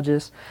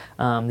biologist.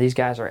 These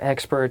guys are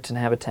experts in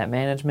habitat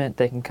management.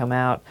 They can come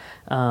out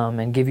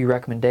and give you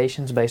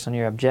recommendations based on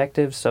your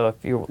objectives. So if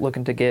you're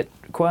looking to get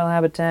quail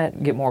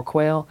habitat, get more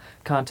quail,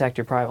 contact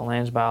your private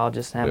lands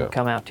biologist and have them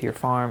come out to your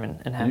farm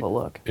and have a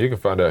look. You can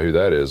find out who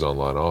that is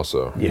online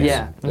also. Yes.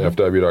 Yeah.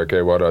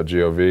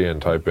 fw.ky.gov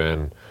and type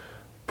in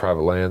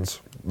private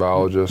lands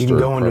biologist. You can or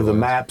go into private the lands.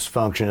 maps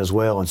function as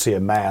well and see a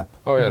map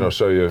Oh yeah, and it'll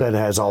show you that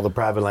has all the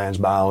private lands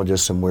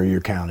biologists and where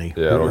your county,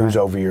 Yeah, it'll- who's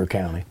over your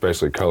county.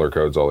 basically color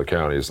codes all the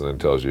counties and then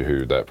tells you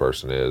who that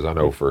person is. I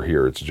know for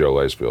here it's Joe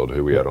Lacefield,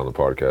 who we had on the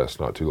podcast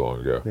not too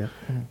long ago. Yeah.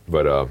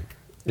 But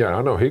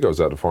I know he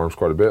goes out to farms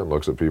quite a bit and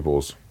looks at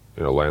people's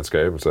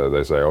landscape, and so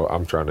they say, "Oh,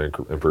 I'm trying to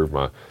improve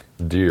my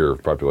deer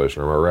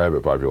population or my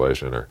rabbit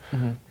population," or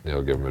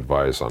give them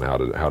advice on how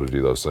to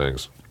do those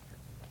things.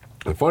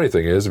 The funny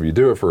thing is, if you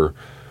do it for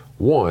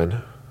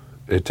one,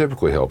 it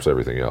typically helps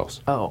everything else.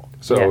 Oh.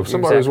 So yeah, if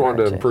somebody was exactly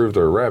wanting right, to improve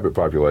their rabbit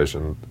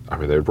population, I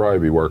mean, they'd probably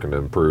be working to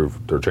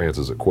improve their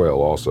chances at quail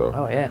also.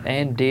 Oh yeah,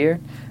 and deer.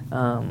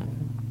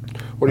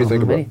 What do you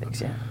think Many about?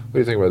 things, yeah. What do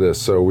you think about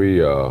this? So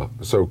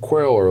so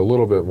quail are a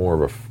little bit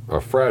more of a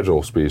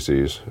fragile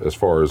species as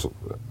far as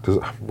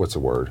what's the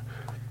word?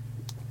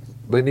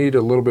 They need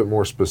a little bit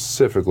more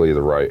specifically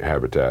the right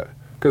habitat.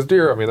 Because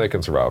deer, I mean, they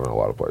can survive in a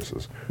lot of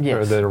places.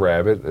 Yes. And then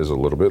rabbit is a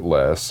little bit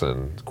less,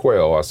 and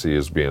quail I see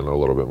as being a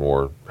little bit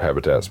more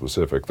habitat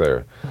specific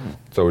there.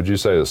 So would you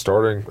say that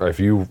starting, if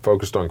you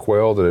focused on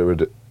quail, that it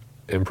would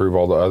improve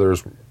all the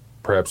others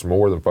perhaps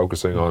more than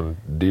focusing on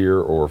deer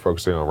or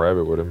focusing on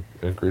rabbit would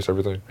increase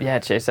everything? Yeah,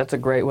 Chase, that's a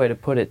great way to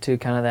put it too,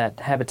 kind of that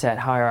habitat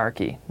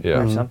hierarchy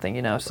Yeah. or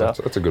something, So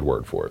That's a good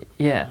word for it.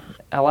 yeah,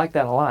 I like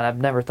that a lot.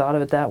 I've never thought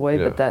of it that way,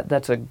 but Yeah.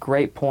 that's a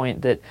great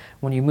point that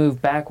when you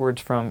move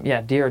backwards from,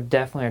 deer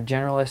definitely are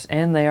generalists,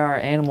 and they are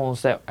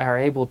animals that are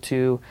able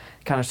to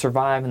kind of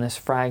survive in this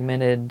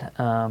fragmented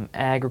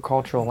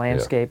agricultural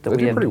landscape that they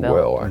we do have pretty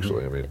developed. well,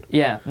 actually. I mean,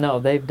 Yeah, no,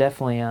 they've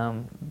definitely,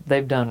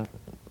 they've done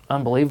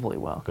unbelievably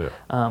well.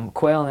 Yeah.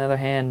 Quail, on the other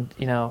hand,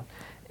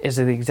 is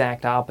the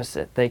exact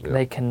opposite.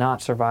 They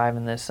cannot survive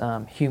in this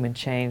human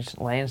changed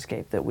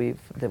landscape that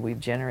we've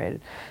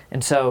generated,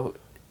 and so,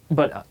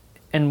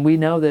 and we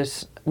know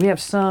this. We have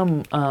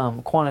some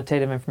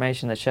quantitative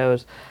information that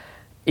shows,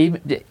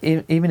 even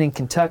in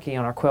Kentucky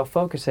on our quail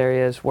focus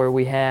areas where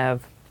we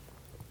have,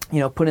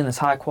 put in this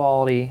high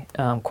quality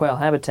quail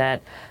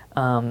habitat,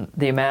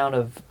 the amount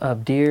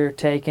of deer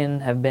taken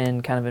have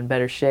been kind of in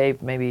better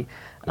shape. Maybe.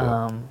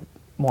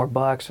 More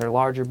bucks or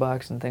larger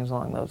bucks and things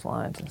along those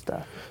lines and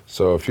stuff.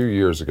 So a few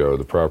years ago,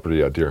 the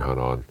property I deer hunt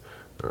on,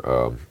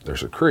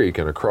 there's a creek,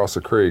 and across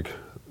the creek,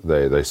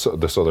 so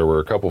there were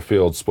a couple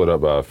fields split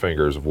up by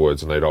fingers of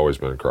woods, and they'd always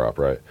been crop,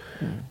 right?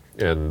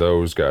 And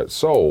those got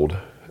sold,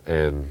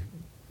 and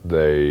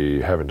they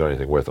haven't done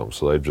anything with them,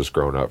 so they've just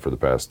grown up for the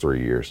past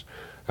 3 years.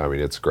 I mean,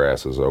 it's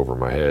grasses over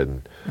my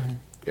head,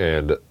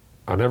 and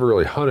I never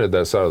really hunted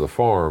that side of the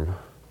farm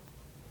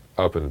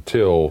up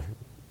until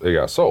it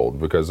got sold,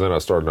 because then I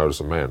started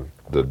noticing, man,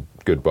 the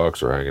good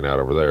bucks are hanging out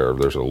over there.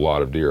 There's a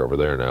lot of deer over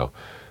there now,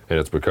 and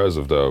it's because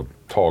of the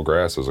tall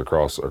grasses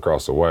across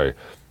the way.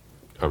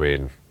 I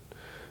mean,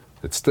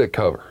 it's thick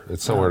cover.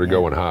 It's somewhere to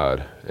go and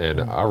hide, and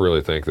I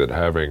really think that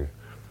having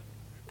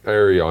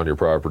area on your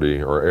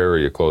property or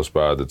area close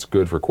by that's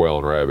good for quail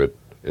and rabbit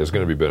is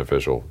going to be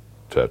beneficial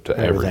to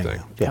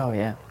everything. Yeah. Oh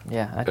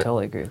yeah, I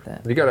totally agree with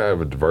that. You got to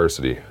have a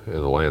diversity in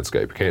the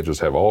landscape. You can't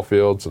just have all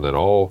fields and then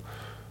all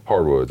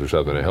hardwoods or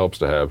something. It helps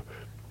to have,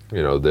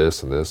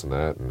 this and this and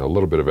that and a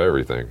little bit of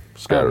everything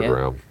scattered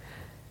around.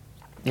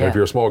 Yeah. And if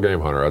you're a small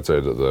game hunter, I'd say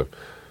that the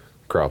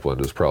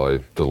cropland is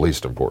probably the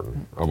least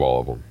important of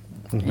all of them.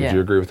 Would you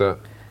agree with that?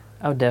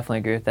 I would definitely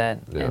agree with that.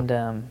 Yeah.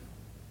 And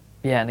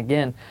and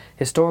again,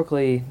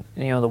 historically,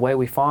 the way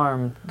we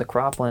farmed the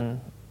cropland,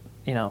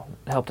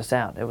 helped us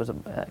out. It was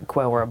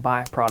quail were a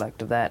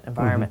byproduct of that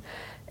environment.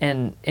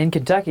 And in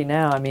Kentucky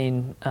now, I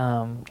mean,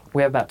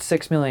 we have about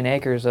 6 million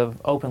acres of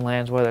open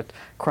lands, whether it's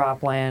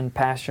cropland,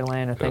 pasture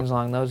land, or things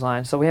along those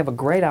lines. So we have a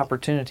great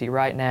opportunity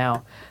right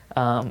now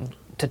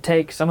to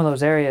take some of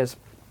those areas,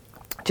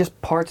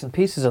 just parts and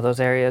pieces of those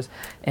areas,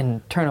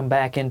 and turn them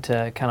back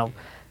into kind of,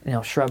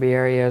 shrubby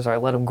areas, or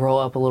let them grow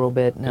up a little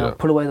bit.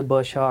 Put away the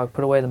bush hog,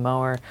 put away the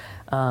mower.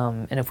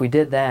 And if we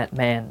did that,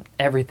 man,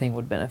 everything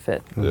would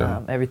benefit.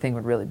 Yeah. Everything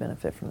would really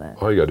benefit from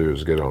that. All you got to do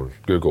is get on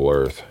Google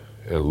Earth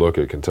and look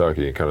at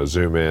Kentucky and kind of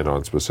zoom in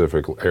on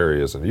specific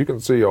areas, and you can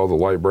see all the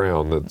light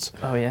brown that's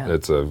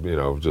it's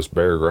just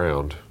bare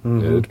ground.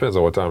 It depends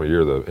on what time of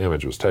year the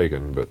image was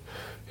taken, but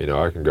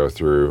I can go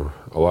through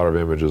a lot of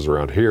images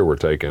around here were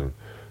taken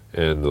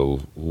in the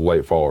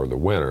late fall or the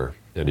winter,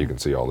 and you can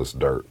see all this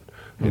dirt.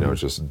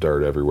 It's just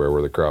dirt everywhere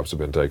where the crops have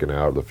been taken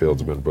out, the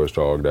fields have been bush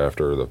hogged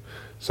after, the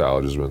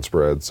silage has been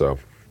spread. So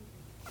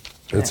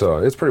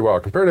it's pretty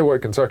wild compared to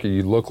what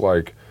Kentucky looked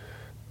like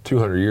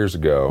 200 years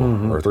ago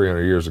or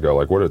 300 years ago,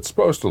 like what it's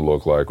supposed to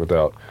look like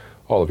without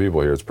all the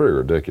people here. It's pretty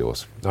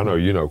ridiculous. I know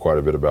you know quite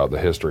a bit about the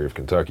history of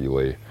Kentucky,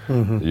 Lee.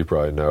 You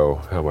probably know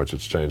how much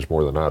it's changed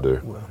more than I do.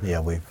 Well,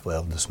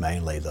 yeah, just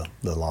mainly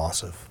the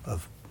loss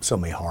of so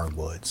many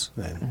hardwoods,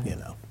 and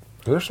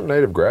There's some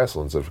native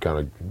grasslands that have kind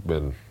of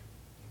been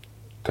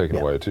taken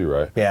away too,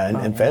 right? Yeah,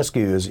 and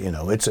fescue is,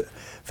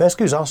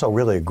 fescue is also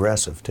really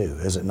aggressive too,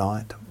 is it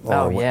not?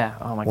 Oh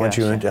my once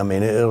gosh.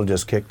 It'll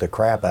just kick the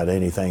crap out of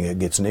anything it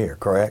gets near,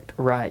 correct?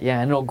 Right,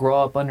 yeah, and it'll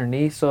grow up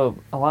underneath. So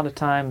a lot of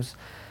times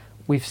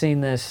we've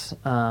seen this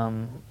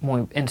when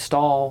we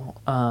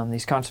install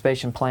these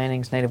conservation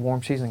plantings, native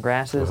warm season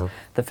grasses,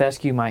 the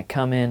fescue might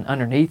come in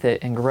underneath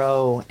it and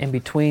grow in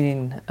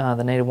between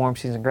the native warm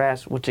season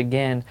grass, which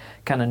again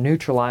kind of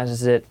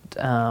neutralizes it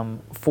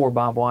for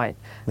bobwhite.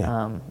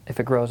 Yeah. If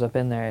it grows up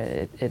in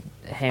there, it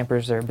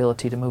hampers their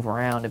ability to move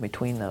around in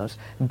between those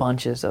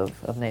bunches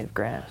of native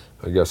grass.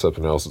 I guess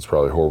something else that's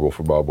probably horrible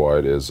for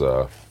bobwhite is,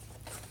 oh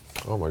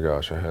my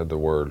gosh, I had the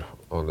word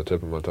on the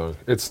tip of my tongue.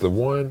 It's the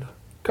one,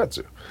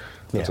 kudzu.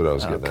 That's what I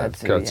was getting at.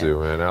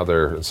 Kudzu, man. Out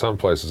there in some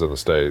places in the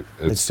state,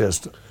 it's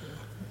just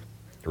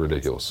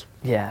ridiculous.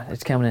 Yeah,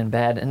 it's coming in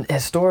bad. And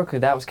historically,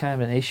 that was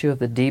kind of an issue of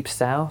the deep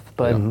south.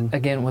 But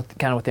again, with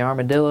the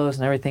armadillos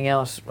and everything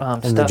else,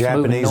 and stuff's the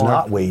Japanese moving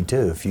north. knotweed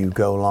too. If you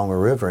go along a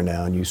river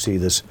now and you see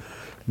this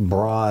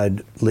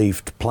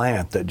broad-leafed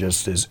plant that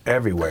just is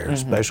everywhere,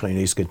 especially in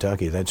East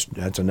Kentucky, that's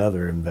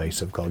another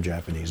invasive called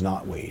Japanese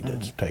knotweed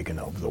that's taken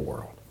over the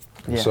world.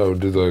 Yeah. So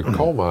do the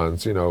coal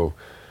mines,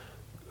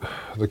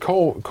 the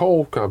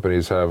coal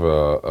companies have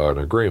an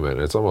agreement.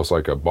 It's almost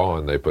like a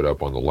bond they put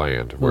up on the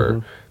land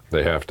where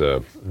they have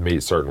to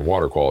meet certain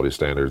water quality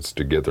standards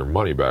to get their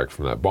money back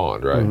from that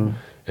bond, right?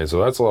 And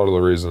so that's a lot of the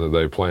reason that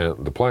they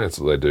plant the plants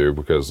that they do,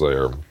 because they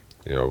are,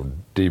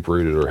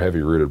 deep-rooted or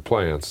heavy-rooted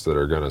plants that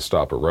are going to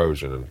stop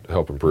erosion and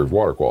help improve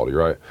water quality,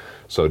 right?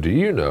 So do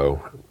you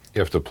know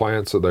if the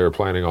plants that they are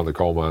planting on the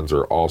coal mines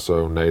are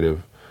also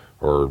native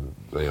or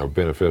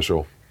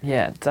beneficial?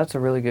 Yeah, that's a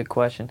really good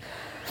question.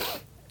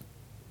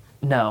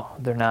 No,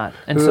 they're not.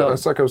 And so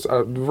it's like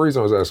the reason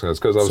I was asking is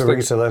because I was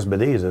thinking Cerise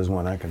Bediza is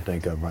one I can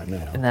think of right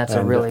now. and that's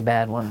a really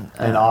bad one.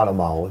 And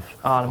autumn olive.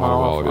 Autumn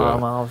olive, yeah.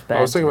 olive's bad.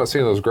 I was thinking about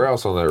seeing those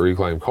grouse on that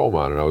reclaimed coal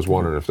mine, and I was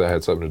wondering if that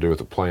had something to do with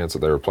the plants that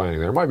they were planting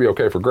there. It might be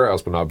okay for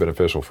grouse, but not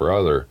beneficial for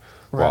other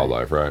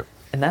wildlife, right?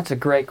 And that's a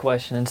great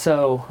question. And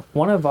so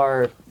one of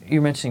our, you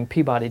were mentioning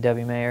Peabody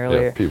WMA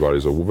earlier. Yeah,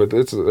 Peabody's but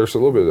there's a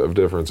little bit of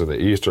difference in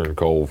the eastern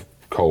coal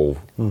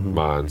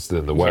mines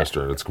than the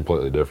western. It's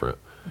completely different.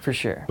 For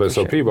sure. But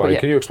so Peabody, But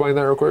can you explain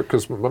that real quick?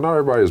 Because not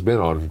everybody has been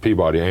on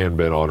Peabody and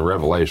been on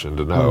Revelation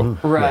to know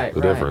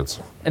the difference.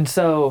 And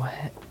so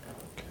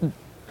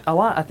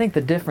I think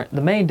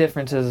the main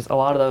difference is a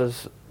lot of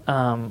those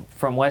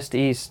from west to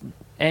east,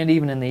 and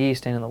even in the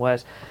east and in the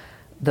west,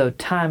 the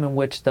time in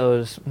which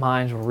those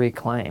mines were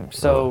reclaimed.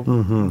 So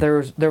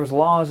there was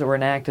laws that were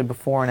enacted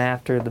before and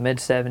after the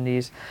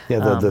mid-'70s.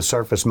 Yeah, the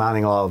Surface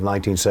Mining Law of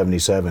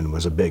 1977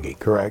 was a biggie,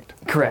 correct?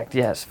 Correct,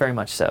 yes, very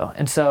much so.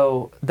 And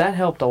so that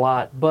helped a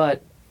lot,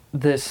 but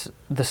the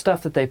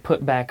stuff that they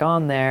put back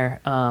on there,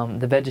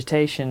 the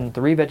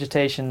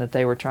revegetation that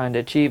they were trying to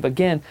achieve,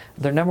 again,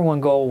 their number one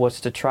goal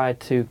was to try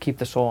to keep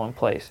the soil in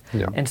place.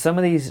 Yeah. And some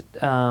of these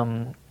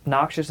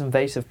noxious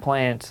invasive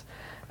plants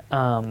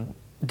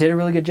did a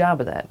really good job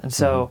of that. And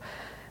so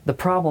the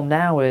problem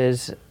now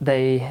is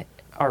they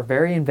are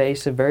very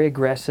invasive, very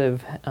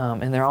aggressive,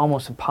 and they're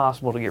almost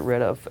impossible to get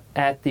rid of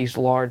at these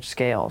large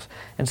scales.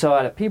 And so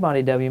at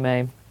Peabody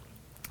WMA,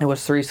 it was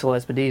Cerise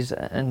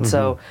Lesbediza. And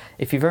so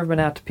if you've ever been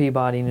out to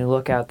Peabody and you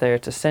look out there,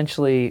 it's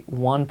essentially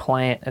one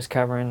plant is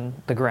covering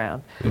the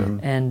ground.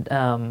 And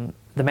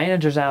the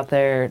managers out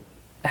there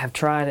have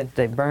tried it,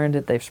 they've burned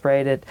it, they've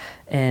sprayed it,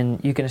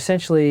 and you can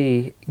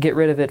essentially get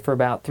rid of it for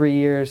about 3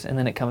 years and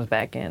then it comes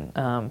back in.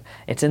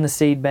 It's in the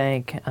seed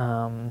bank,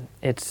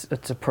 it's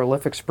a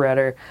prolific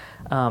spreader.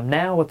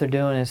 Now what they're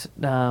doing is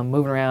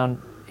moving around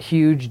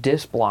huge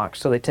disc blocks.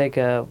 So they take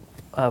a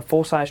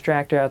full-size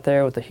tractor out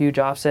there with a huge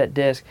offset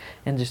disc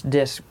and just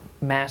disc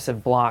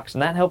massive blocks,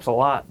 and that helps a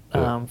lot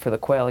for the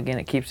quail. Again,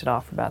 it keeps it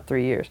off for about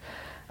 3 years.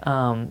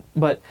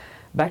 But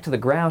back to the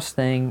grouse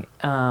thing,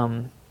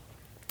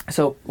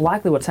 so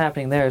likely what's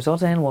happening there is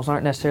those animals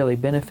aren't necessarily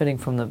benefiting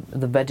from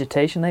the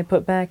vegetation they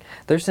put back.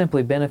 They're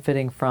simply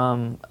benefiting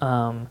from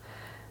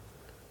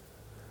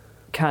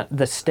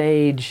the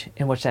stage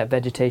in which that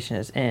vegetation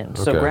is in.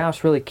 So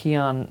grouse really key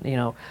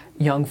on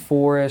young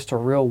forest or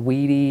real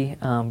weedy,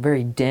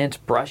 very dense,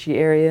 brushy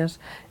areas,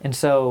 and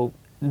so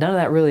none of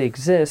that really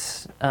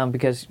exists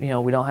because we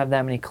don't have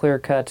that many clear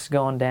cuts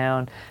going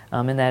down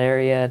in that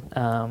area.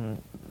 Not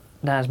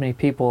as many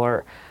people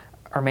are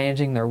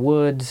managing their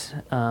woods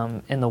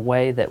in the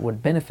way that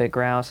would benefit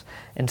grouse,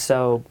 and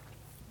so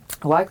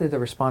likely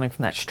they're responding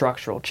from that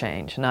structural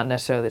change, not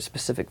necessarily the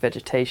specific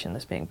vegetation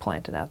that's being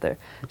planted out there.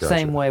 Gotcha.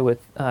 Same way with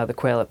the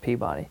quail at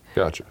Peabody.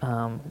 Gotcha.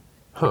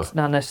 It's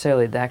not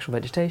necessarily the actual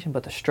vegetation,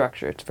 but the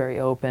structure. It's very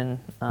open,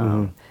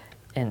 and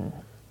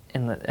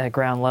at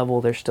ground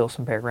level, there's still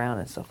some bare ground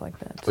and stuff like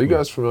that. Are you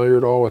guys familiar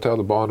at all with how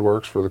the bond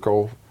works for the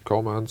coal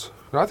mines?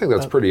 I think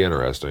that's pretty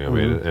interesting. I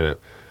mean,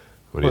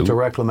 It's a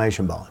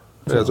reclamation bond.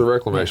 Yeah, it's a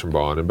reclamation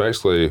bond, and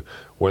basically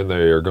when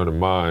they are going to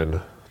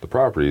mine the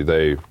property,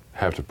 they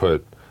have to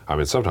put,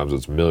 sometimes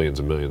it's millions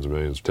and millions and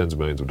millions, tens of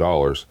millions of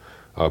dollars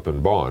up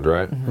in bond,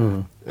 right?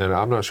 And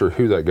I'm not sure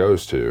who that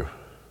goes to,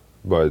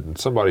 but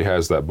somebody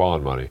has that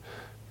bond money.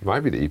 It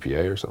might be the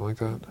EPA or something like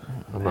that.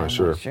 I'm not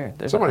sure.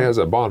 Somebody has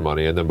that bond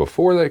money, and then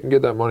before they can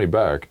get that money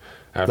back,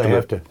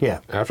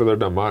 after they're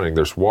done mining,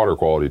 there's water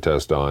quality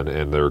tests done,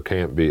 and there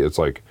can't be, it's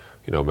like,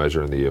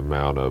 measuring the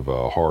amount of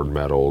hard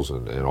metals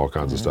and all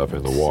kinds of stuff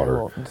in the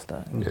water.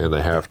 And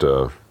they have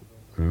to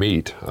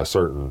meet a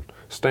certain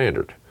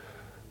standard.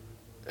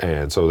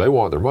 And so they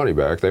want their money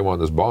back. They want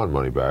this bond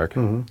money back.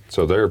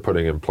 So they're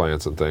putting in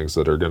plants and things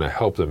that are going to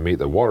help them meet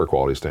the water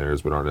quality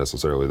standards, but aren't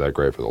necessarily that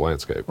great for the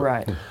landscape.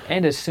 Right.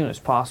 And as soon as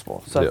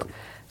possible.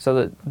 So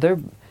that they're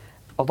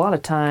a lot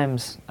of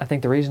times, I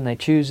think the reason they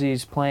choose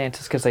these plants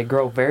is because they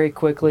grow very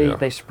quickly,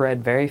 they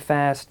spread very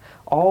fast,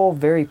 all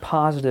very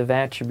positive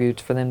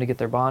attributes for them to get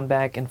their bond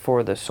back and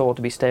for the soil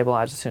to be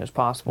stabilized as soon as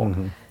possible.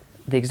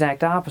 The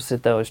exact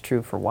opposite, though, is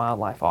true for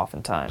wildlife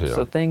oftentimes.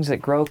 So things that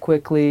grow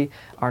quickly,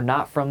 are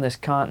not from this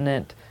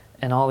continent,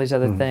 and all these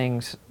other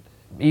things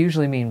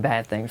usually mean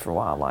bad things for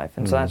wildlife,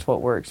 and so that's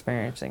what we're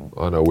experiencing.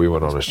 I know we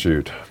went on a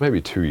shoot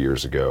maybe 2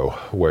 years ago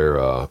where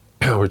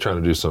we're trying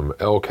to do some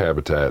elk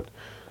habitat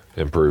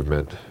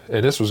improvement,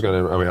 and this was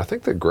going to, I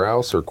think that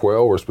grouse or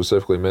quail were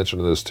specifically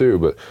mentioned in this too,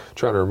 but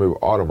trying to remove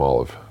autumn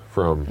olive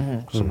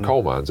from some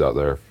coal mines out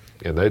there,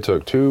 and they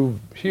took 2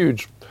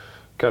 huge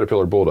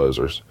Caterpillar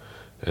bulldozers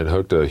and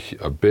hooked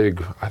a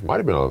big, it might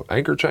have been an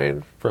anchor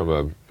chain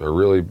from a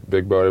really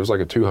big boat. It was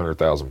like a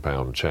 200,000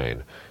 pound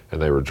chain,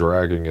 and they were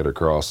dragging it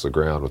across the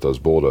ground with those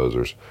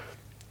bulldozers.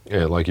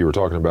 And like you were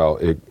talking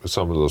about,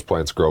 some of those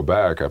plants grow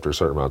back after a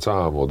certain amount of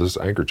time. Well, this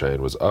anchor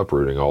chain was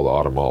uprooting all the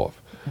autumn olive.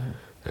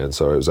 And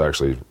so it was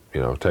actually,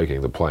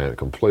 taking the plant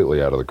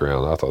completely out of the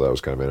ground. I thought that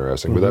was kind of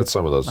interesting. But that's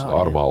some of those,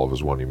 autumn olive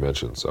is one you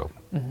mentioned. So,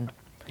 that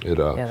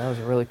was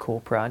a really cool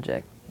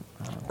project.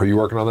 Are you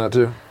working on that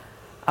too?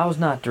 I was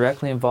not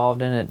directly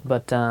involved in it,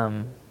 but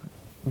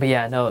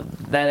yeah, no,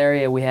 that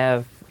area we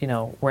have,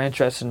 we're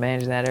interested in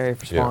managing that area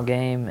for small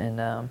game,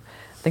 and I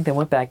think they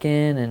went back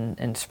in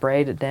and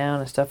sprayed it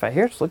down and stuff. I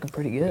hear it's looking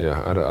pretty good.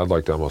 Yeah, I'd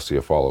like to almost see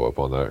a follow-up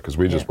on that because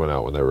we just went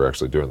out when they were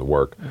actually doing the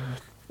work.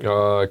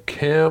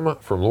 Kim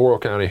from Laurel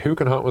County, who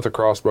can hunt with a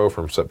crossbow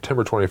from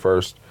September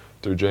 21st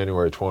through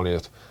January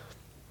 20th?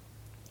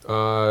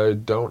 I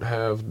don't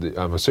have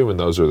I'm assuming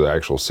those are the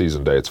actual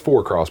season dates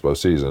for crossbow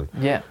season.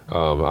 Yeah.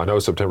 I know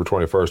September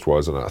 21st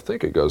was, and I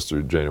think it goes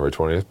through January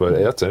 20th, but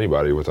that's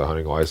anybody with a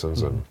hunting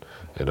license and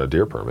a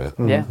deer permit.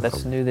 Yeah,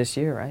 that's new this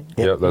year, right?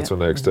 Yep, that's when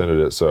they extended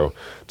it. So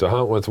to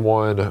hunt with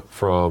one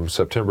from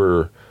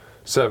September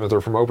 7th,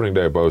 or from opening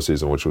day of bow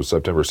season, which was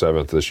September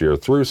 7th this year,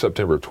 through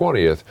September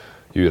 20th,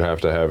 you'd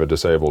have to have a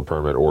disabled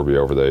permit or be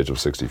over the age of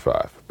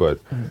 65. But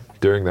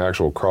during the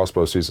actual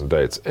crossbow season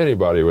dates,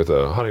 anybody with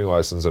a hunting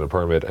license and a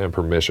permit and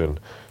permission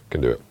can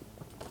do it.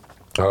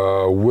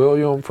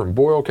 William from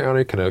Boyle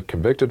County, can a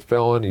convicted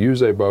felon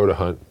use a bow to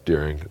hunt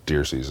during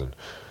deer season?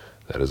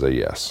 That is a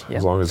yes. Yep,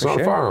 as long as it's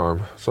not a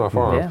firearm. It's not a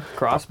firearm. Yeah,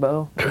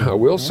 crossbow. I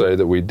will say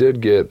that we did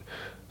get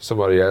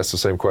somebody asked the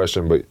same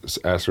question, but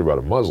asked her about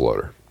a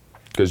muzzleloader.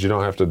 Because you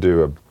don't have to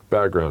do a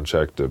background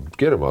check to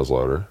get a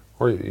muzzleloader.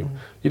 Or you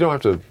don't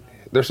have to.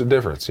 There's a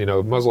difference.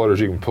 Muzzleloaders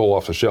you can pull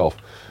off the shelf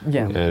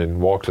and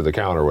walk to the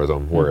counter with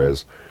them,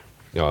 whereas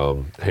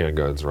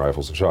handguns,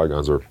 rifles, and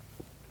shotguns are.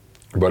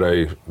 But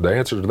the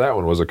answer to that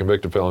one was a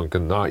convicted felon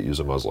cannot use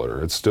a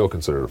muzzleloader. It's still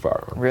considered a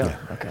firearm. Really?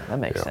 Okay, that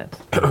makes sense.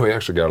 We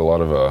actually got a lot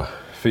of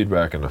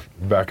feedback and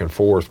back and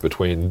forth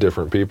between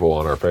different people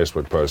on our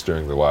Facebook post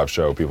during the live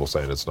show. People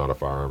saying it's not a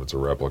firearm, it's a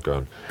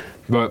replica.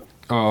 But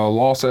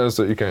law says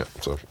that you can't.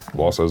 So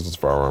law says it's a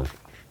firearm.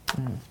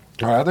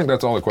 All right, I think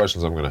that's all the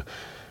questions I'm going to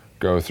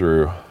go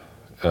through.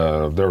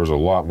 There was a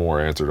lot more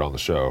answered on the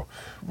show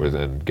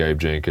within Gabe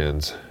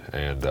Jenkins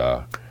and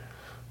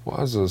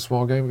what was the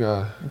small game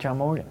guy? John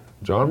Morgan.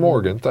 John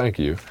Morgan, thank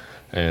you.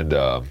 And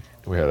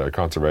we had a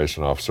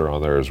conservation officer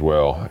on there as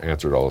well,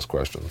 answered all those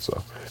questions.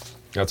 So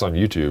that's on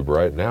YouTube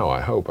right now,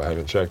 I hope. I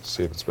haven't checked to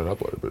see if it's been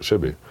uploaded, but it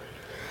should be.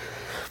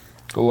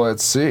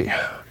 Let's see.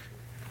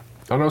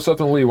 I know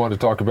something Lee wanted to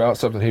talk about,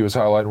 something he was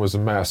highlighting was the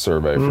mass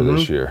survey for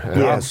this year.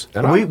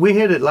 And we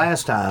hit it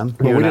last time.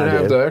 But we didn't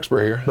have the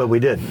expert here. But we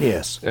did,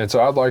 yes. And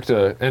so I'd like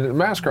to, and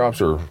mass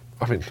crops are,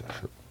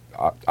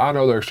 I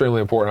know they're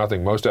extremely important. I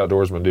think most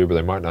outdoorsmen do, but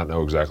they might not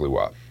know exactly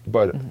why.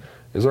 But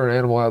is there an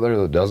animal out there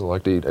that doesn't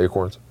like to eat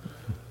acorns?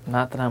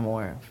 Not that I'm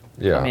aware of.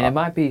 Yeah. It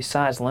might be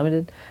size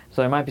limited,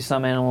 so there might be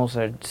some animals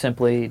that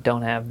simply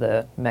don't have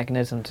the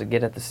mechanism to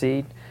get at the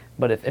seed.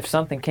 But if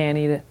something can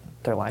eat it,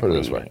 they're likely Put it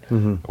this to way. eat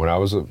it. When I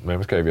was at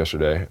Mammoth Cave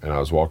yesterday and I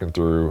was walking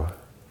through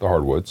the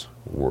hardwoods,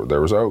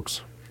 there was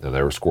oaks and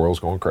there were squirrels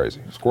going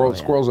crazy.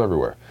 Squirrels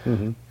everywhere.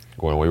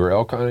 When we were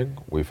elk hunting,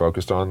 we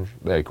focused on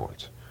the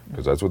acorns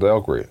because that's what the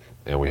elk were eating.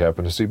 And we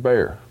happened to see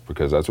bear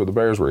because that's what the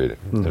bears were eating.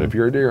 And if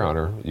you're a deer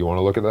hunter, you want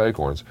to look at the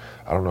acorns.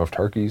 I don't know if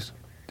turkeys,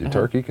 do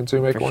turkey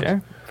consume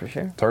acorns? For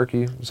sure.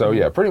 Turkey. So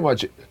yeah, pretty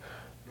much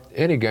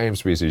any game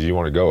species you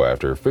want to go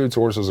after, food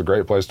source is a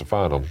great place to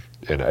find them.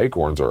 And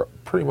acorns are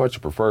pretty much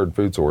a preferred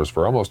food source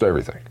for almost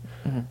everything.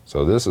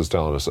 So this is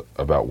telling us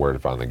about where to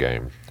find the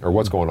game or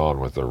what's going on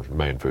with their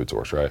main food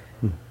source, right?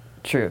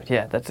 True.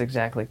 Yeah, that's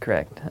exactly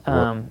correct.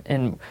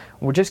 And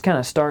we're just kind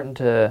of starting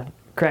to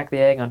crack the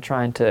egg on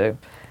trying to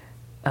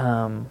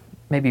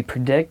maybe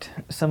predict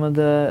some of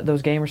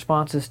those game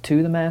responses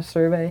to the mass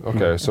survey.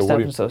 Okay,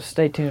 so so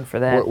stay tuned for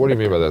that. What do you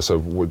mean by that? So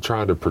we're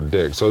trying to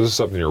predict. So this is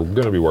something you're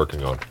going to be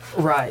working on.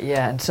 Right,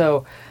 yeah. And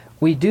so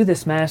we do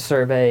this mass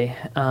survey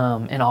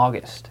in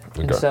August.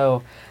 Okay. And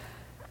so,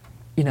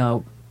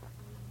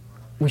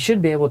 we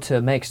should be able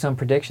to make some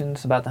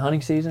predictions about the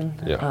hunting season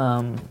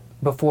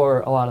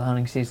before a lot of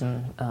hunting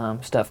season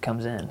stuff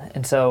comes in.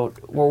 And so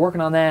we're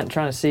working on that and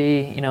trying to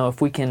see,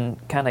 if we can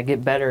kind of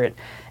get better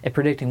at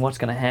predicting what's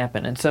going to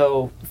happen. And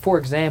so, for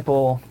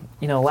example,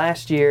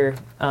 last year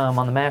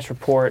on the mass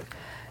report,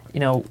 we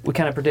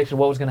kind of predicted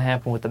what was going to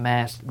happen with the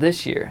mass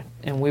this year.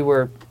 And we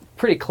were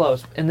pretty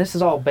close. And this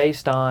is all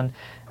based on,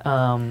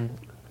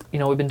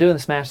 we've been doing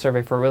this mass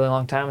survey for a really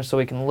long time, so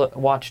we can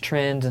watch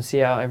trends and see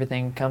how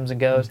everything comes and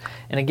goes.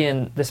 And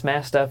again, this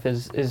mass stuff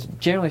is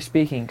generally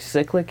speaking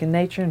cyclic in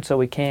nature, and so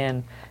we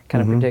can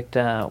kind of predict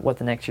what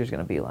the next year's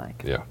going to be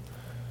like. Yeah.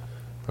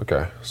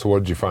 Okay. So what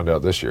did you find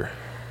out this year?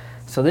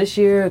 So this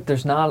year,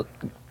 there's not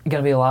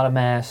going to be a lot of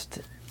mast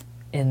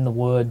in the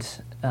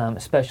woods,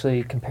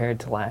 especially compared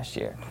to last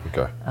year.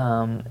 Okay.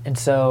 And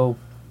so...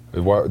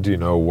 Why, do you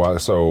know why?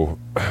 So,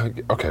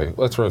 okay,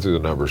 let's run through the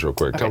numbers real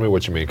quick. Okay. Tell me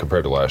what you mean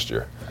compared to last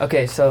year.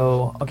 Okay,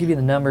 so I'll give you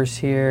the numbers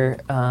here.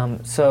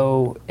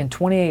 So in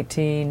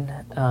 2018,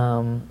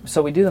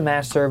 so we do the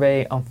mass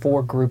survey on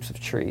 4 groups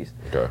of trees.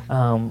 Okay.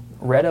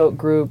 Red oak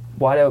group,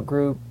 white oak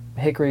group,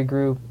 hickory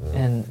group,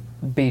 and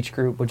beech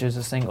group, which is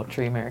a single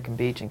tree American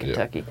beech in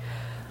Kentucky.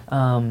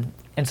 And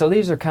so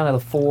these are kind of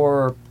the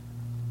 4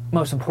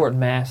 most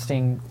important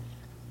masting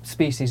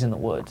species in the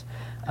woods.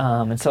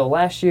 And so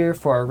last year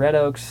for our red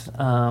oaks,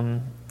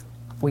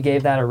 we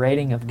gave that a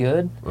rating of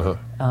good. Uh-huh.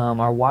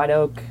 Our white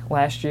oak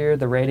last year,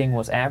 the rating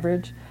was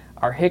average.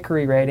 Our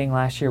hickory rating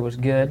last year was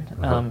good.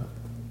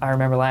 I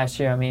remember last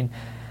year, I mean,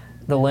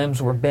 the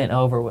limbs were bent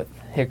over with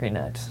hickory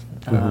nuts.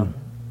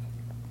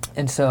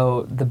 And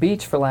so the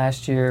beech for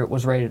last year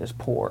was rated as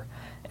poor.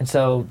 And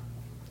so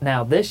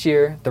now this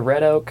year, the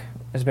red oak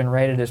has been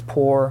rated as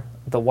poor.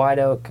 The white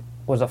oak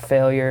was a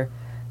failure.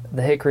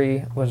 The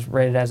hickory was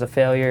rated as a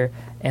failure.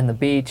 And the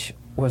beech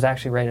was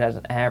actually rated as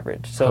an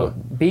average. So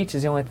beech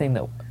is the only thing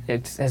that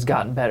has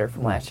gotten better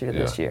from last year to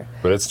this year.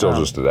 But it's still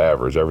just an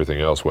average.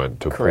 Everything else went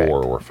to correct.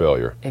 poor or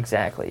failure.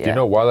 Exactly, yeah. Do you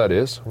know why that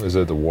is? Is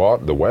it the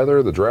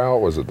weather, the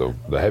drought? Was it the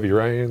heavy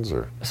rains?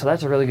 Or So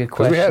that's a really good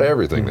because question. we had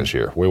everything this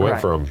year. We went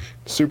Right. from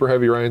super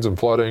heavy rains and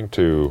flooding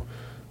to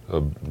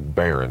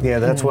barren. Yeah,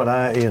 that's what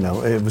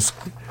it was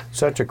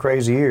such a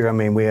crazy year. I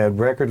mean, we had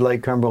record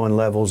Lake Cumberland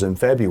levels in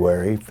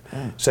February,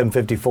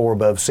 754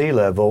 above sea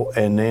level,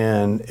 and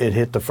then it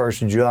hit the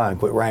 1st of July and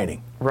quit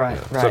raining. Right.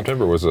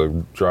 September was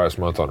the driest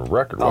month on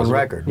record, On wasn't it?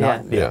 record,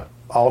 Yeah. not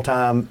all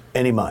time,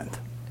 any month.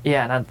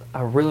 Yeah, and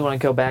I really want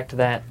to go back to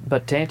that.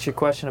 But to answer your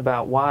question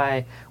about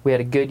why we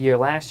had a good year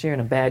last year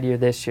and a bad year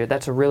this year,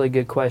 that's a really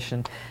good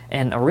question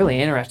and a really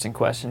interesting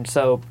question.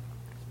 So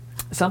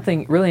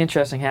something really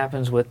interesting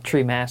happens with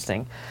tree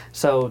masting.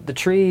 So the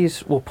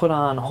trees will put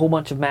on a whole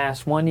bunch of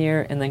mast one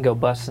year and then go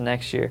bust the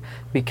next year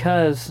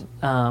because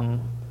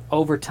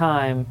over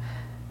time,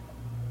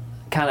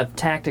 kind of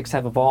tactics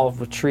have evolved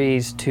with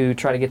trees to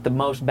try to get the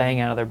most bang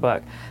out of their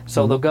buck.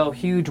 So they'll go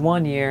huge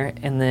one year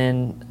and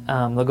then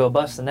they'll go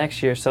bust the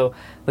next year. So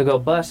they'll go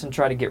bust and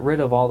try to get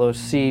rid of all those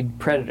seed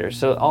predators.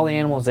 So all the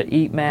animals that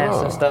eat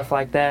mast and stuff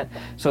like that.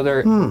 So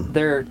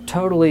they're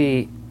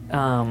totally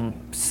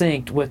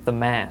synced with the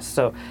mast.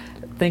 So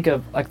think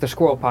of like the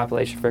squirrel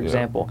population, for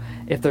example.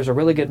 If there's a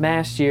really good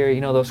mast year,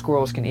 those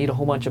squirrels can eat a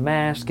whole bunch of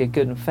mast, get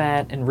good and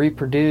fat, and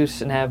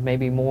reproduce and have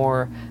maybe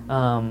more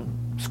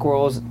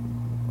squirrels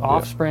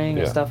offspring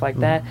and stuff like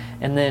that.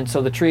 And then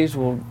so the trees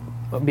will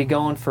be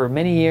going for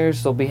many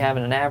years. They'll be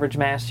having an average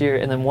mast year,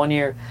 and then one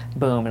year,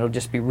 boom, it'll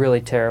just be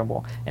really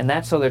terrible. And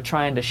that's so they're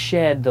trying to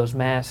shed those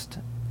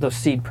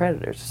seed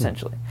predators,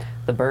 essentially.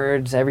 The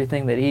birds,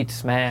 everything that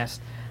eats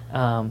mast,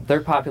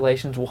 their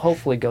populations will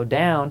hopefully go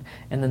down,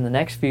 and then the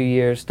next few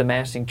years the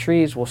masting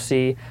trees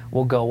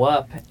will go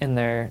up in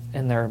their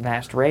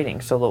mast rating.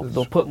 So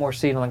they'll put more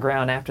seed on the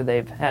ground after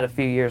they've had a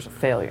few years of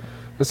failure.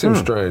 It seems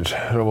strange.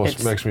 It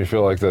almost makes me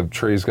feel like the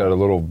tree's got a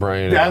little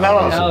brain. Yeah, I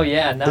know. Oh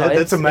yeah, no,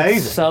 That's amazing.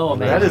 It's so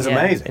amazing. That is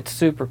amazing. It's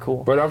super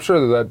cool. But I'm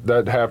sure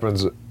that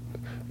happens,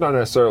 not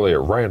necessarily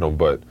at random,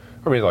 but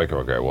I mean, like,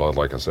 okay, well,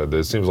 like I said,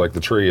 it seems like the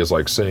tree is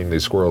like seeing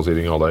these squirrels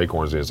eating all the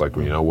acorns, and it's like,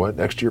 well, you know what,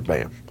 next year,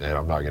 bam, and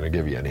I'm not going to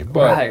give you any.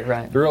 But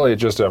right. really,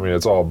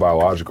 it's all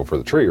biological for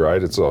the tree,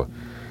 right? It's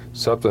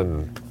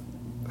something,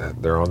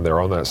 they're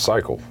on that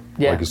cycle.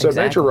 Yeah, like you said,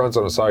 exactly. nature runs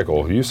on a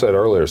cycle. You said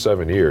earlier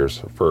 7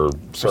 years for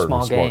certain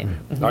small game.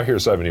 I hear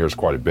 7 years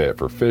quite a bit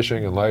for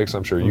fishing and lakes.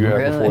 I'm sure you have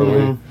Really? before,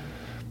 Lee.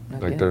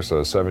 Okay. Like there's a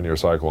 7-year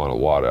cycle on a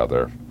lot out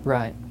there.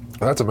 Right.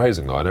 That's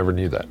amazing, though. I never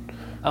knew that.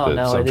 Oh, that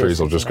no, some it trees is.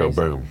 will It's just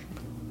amazing. go boom,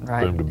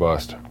 Right. boom to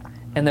bust.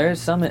 And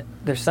there's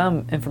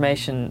some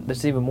information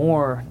that's even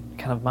more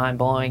kind of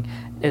mind-blowing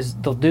is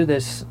they'll do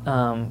this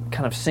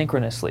kind of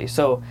synchronously.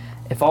 So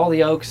if all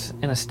the oaks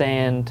in a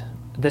stand,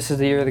 this is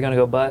the year they're going to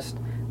go bust,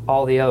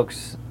 all the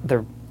oaks,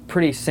 they're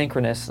pretty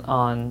synchronous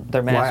on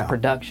their mass Wow.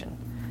 production.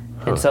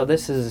 And so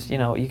this is, you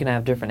can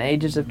have different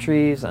ages of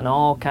trees and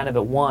all kind of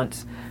at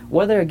once.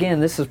 Whether, again,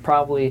 this is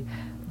probably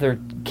they're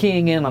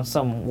keying in on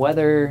some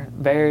weather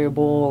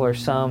variable or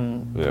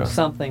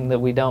something that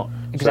we don't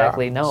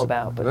exactly know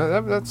about. But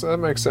That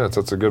makes sense.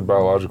 That's a good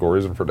biological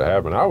reason for it to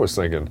happen. I was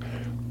thinking,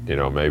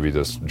 maybe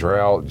this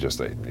drought, just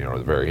at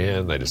the very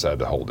end, they decided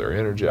to hold their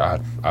energy. I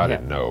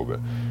didn't know, but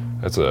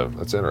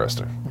that's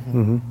interesting.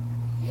 Mm-hmm.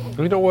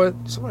 You know what?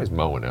 Somebody's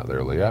mowing out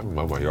there, Lee. I haven't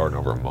mowed my yard in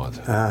over a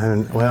month.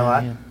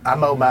 I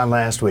mowed mine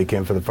last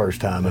weekend for the first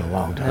time in a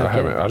long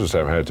time. I just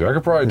haven't had to. I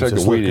could probably take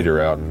just a weed looking.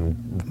 eater out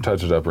and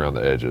touch it up around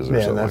the edges or Yeah,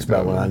 something that's like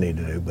about that. what I need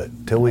to do. But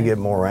till we get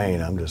more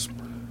rain, I'm just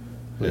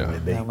letting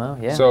it be.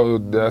 yeah.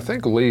 So I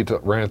think Lee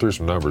ran through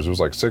some numbers. It was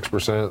like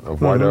 6%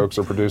 of white oaks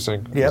are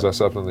producing. Yep. Is that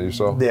something that you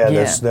saw? Yeah, Yeah.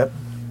 that's that.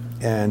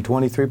 And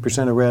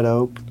 23% of red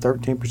oak,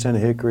 13%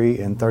 of hickory,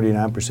 and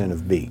 39%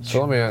 of beech.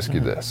 So let me ask you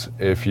this.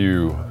 If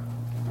you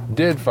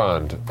did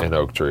find an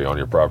oak tree on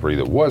your property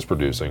that was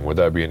producing, would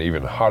that be an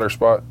even hotter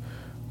spot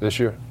this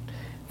year?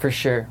 For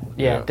sure.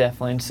 Yeah, Yeah.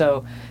 definitely. And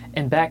so,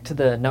 and back to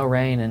the no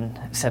rain in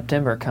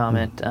September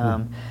comment,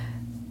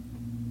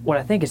 what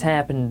I think has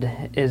happened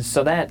is,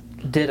 so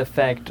that did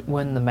affect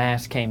when the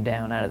mass came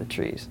down out of the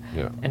trees.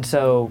 Yeah. And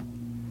so,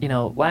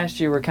 last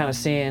year we're kind of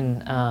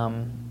seeing,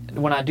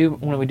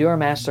 when we do our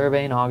mass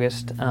survey in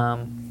August,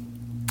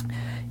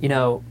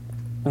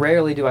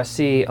 rarely do I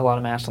see a lot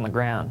of mass on the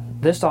ground.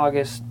 This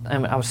August,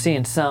 I was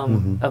seeing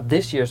some of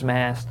this year's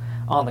mass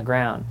on the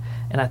ground.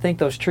 And I think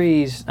those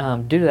trees,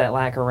 due to that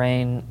lack of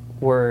rain,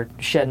 were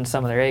shedding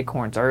some of their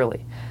acorns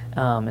early.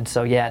 And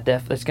so, yeah,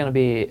 it's going to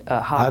be a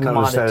hot I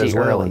noticed that commodity as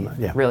well, early.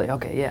 yeah. Really?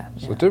 Okay, yeah.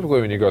 So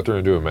typically, when you go through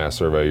and do a mass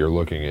survey, you're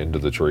looking into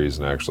the trees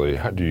and actually,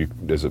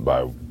 is it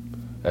by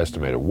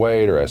estimated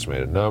weight or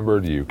estimated number?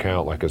 Do you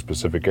count like a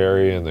specific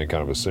area and then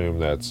kind of assume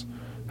that's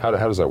how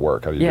does that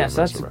work? How do you do a Yes,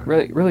 mass that's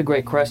survey? a really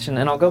great question.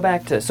 And I'll go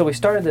back to, so we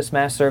started this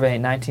mass survey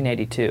in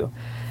 1982.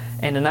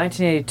 And in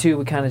 1982,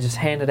 we kind of just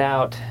handed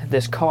out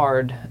this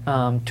card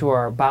to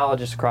our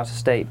biologists across the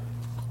state.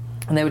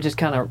 And they would just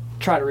kind of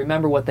try to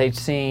remember what they'd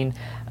seen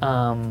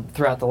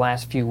throughout the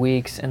last few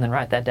weeks and then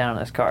write that down on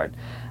this card.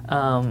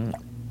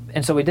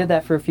 And so we did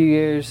that for a few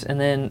years, and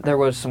then there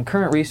was some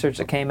current research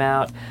that came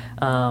out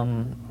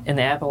in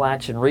the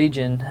Appalachian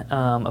region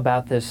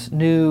about this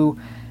new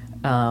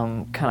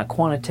kind of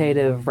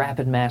quantitative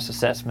rapid mass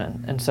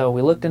assessment. And so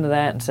we looked into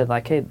that and said,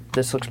 like, hey,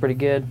 this looks pretty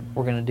good,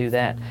 we're going to do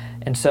that.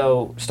 And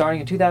so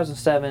starting in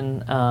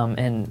 2007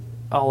 and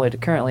all the way to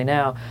currently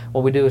now,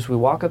 what we do is we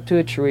walk up to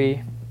a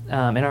tree in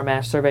our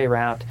mass survey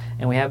route,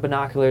 and we have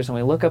binoculars, and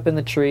we look up in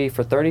the tree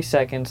for 30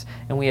 seconds,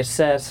 and we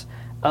assess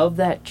of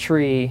that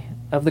tree,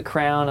 of the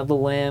crown, of the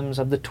limbs,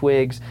 of the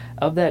twigs,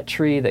 of that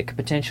tree that could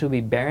potentially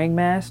be bearing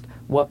mast,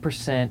 what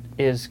percent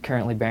is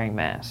currently bearing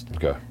mast.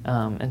 Okay.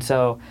 And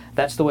so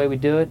that's the way we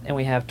do it, and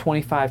we have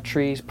 25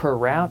 trees per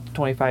route,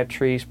 25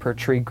 trees per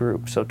tree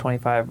group. So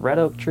 25 red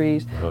oak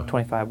trees,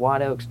 25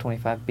 white oaks,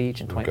 25 beech,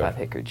 and 25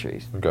 hickory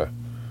trees. Okay.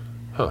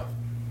 Huh.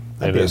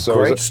 That'd be a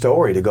great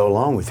story to go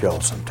along with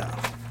y'all sometime.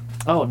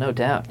 Oh, no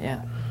doubt,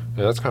 yeah.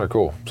 Yeah, that's kind of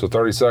cool. So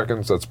 30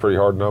 seconds, that's a pretty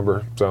hard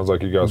number. Sounds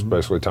like you guys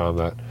basically timed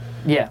that.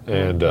 Yeah,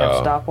 And we have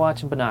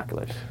stopwatch and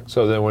binoculars.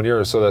 so then when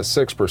that's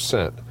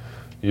 6%,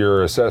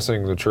 you're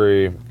assessing the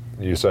tree.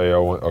 You say,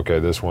 oh, okay,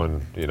 this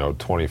one,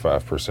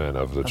 25%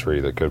 of the tree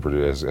that could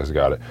produce has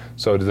got it.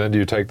 So then do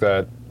you take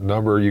that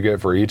number you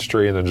get for each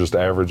tree and then just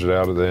average it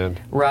out at the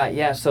end? Right,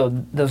 yeah, so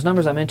those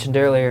numbers I mentioned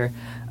earlier,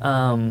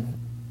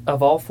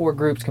 of all four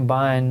groups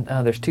combined,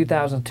 there's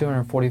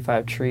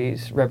 2,245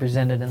 trees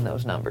represented in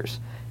those numbers.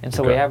 And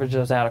so we Okay. average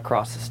those out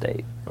across the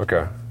state.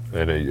 Okay.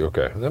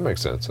 Okay, that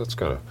makes sense. That's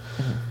kind of,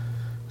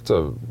 it's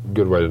a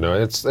good way to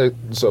know.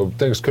 So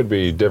things could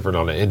be different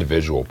on an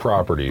individual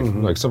property.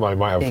 Like somebody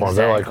might have a farm.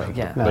 Exactly,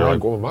 yeah. They're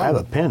like, well, I have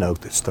a pin oak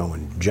that's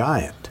throwing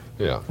giant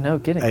yeah. No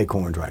kidding.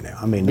 acorns right now.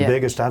 I mean, the Yeah.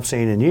 biggest I've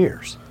seen in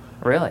years.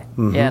 Really?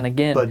 Yeah, and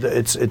again, But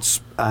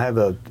I have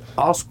a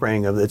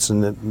offspring of it's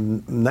in the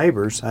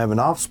neighbors. I have an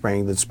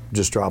offspring that's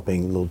just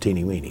dropping little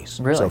teeny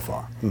weenies really? so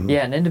far. Mhm.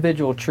 Yeah, and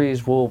individual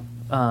trees will,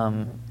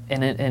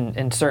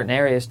 in certain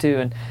areas too,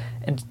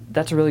 and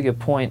that's a really good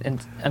point.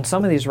 And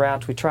some of these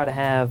routes we try to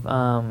have,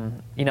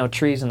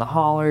 trees in the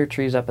holler,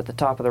 trees up at the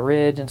top of the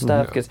ridge and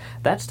stuff, because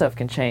that stuff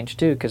can change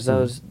too, because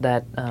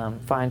that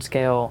fine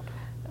scale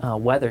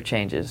weather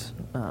changes.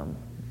 Are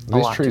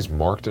these trees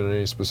marked in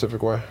any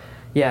specific way?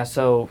 Yeah,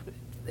 so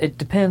it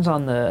depends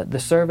on the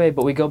survey,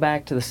 but we go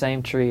back to the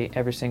same tree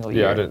every single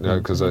year. Yeah, I didn't know,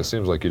 because it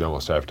seems like you'd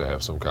almost have to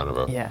have some kind of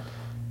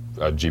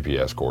a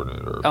GPS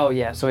coordinate. Oh,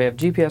 yeah. So we have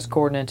GPS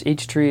coordinates.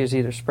 Each tree is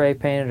either spray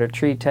painted or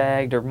tree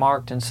tagged or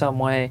marked in some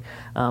way,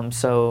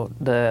 so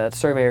the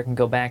surveyor can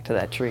go back to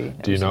that tree.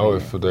 Do you know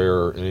if there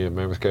are any at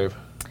Mammoth Cave?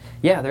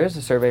 Yeah, there is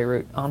a survey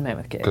route on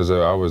Mammoth Cave. Because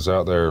I was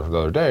out there the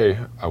other day.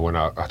 I went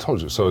out. I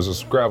told you. So it was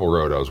this gravel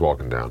road I was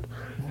walking down,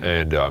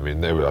 and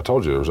I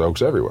told you there was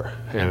oaks everywhere,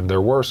 and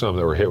there were some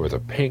that were hit with a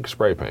pink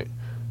spray paint,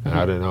 and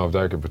I didn't know if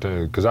that could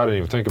potentially, because I didn't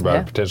even think about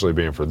it potentially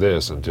being for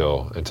this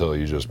until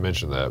you just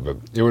mentioned that. But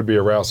it would be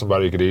a route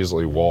somebody could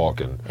easily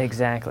walk and.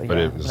 Exactly. But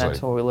yeah. it was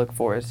That's what we look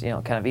for is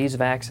kind of ease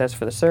of access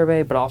for the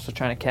survey, but also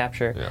trying to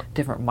capture Yeah.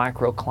 different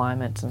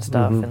microclimates and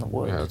stuff in the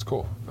woods. Yeah, that's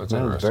cool. That's That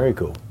was interesting. very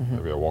cool.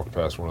 Maybe I walked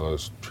past one of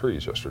those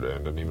trees yesterday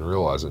and didn't even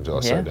realize it until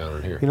I sat down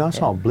in here. I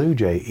saw a blue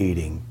jay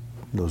eating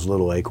those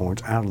little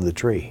acorns out of the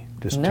tree,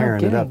 just No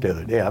tearing it up kidding.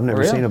 the other day. I've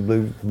never Really? seen a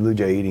blue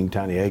jay eating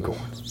tiny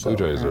acorns. Blue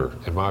jays are,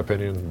 in my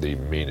opinion, the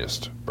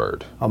meanest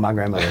bird. Oh, my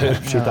grandmother,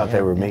 she thought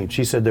they were mean.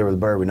 She said they were the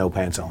bird with no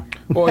pants on.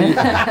 Well,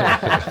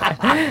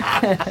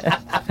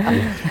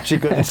 She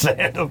couldn't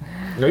stand them.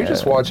 you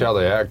just watch how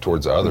they act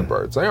towards the other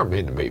birds. They aren't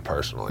mean to me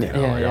personally. Yeah.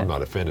 Yeah, yeah. I'm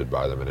not offended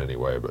by them in any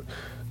way, but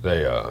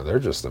they're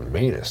just the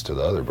meanest to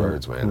the other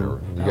birds, man.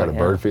 You got a yeah.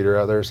 bird feeder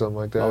out there or something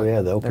like that? Oh,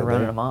 yeah, They're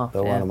running them off,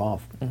 They'll yeah. Mm-hmm. run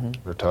them off.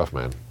 They're tough,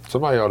 man.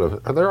 Somebody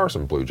ought to. There are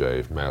some Blue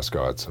Jay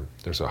mascots.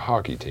 There's a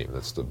hockey team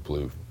that's the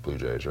Blue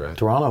Jays, right?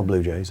 Toronto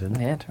Blue Jays, isn't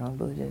it? Yeah, Toronto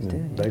Blue Jays too.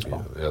 yeah.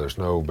 Baseball. Yeah, there's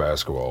no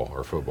basketball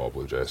or football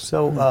Blue Jays.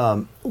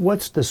 So,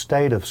 what's the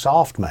state of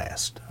soft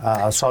mast?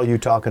 I saw you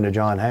talking to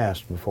John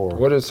Hast before.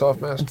 What is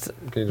soft mast?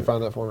 Can you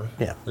define that for me?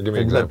 Yeah. Or give me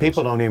But examples.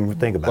 people don't even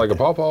think about Like a that.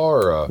 pawpaw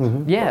or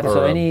a Yeah, or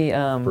so a any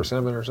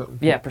persimmon or something?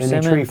 yeah, tree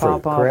persimmon, fruit,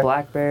 pawpaw, correct?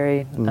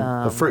 blackberry,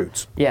 The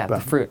fruits. yeah, Right.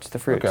 the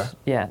fruits. Okay.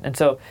 Yeah, and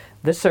so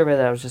this survey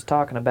that I was just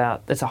talking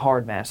about, it's a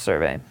hard mass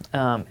survey.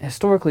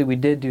 Historically, we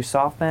did do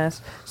soft mass,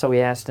 so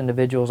we asked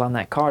individuals on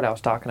that card I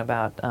was talking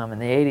about in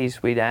the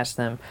 80s, we'd ask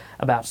them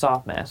about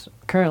soft mass.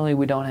 Currently,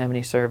 we don't have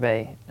any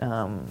survey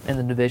in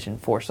the division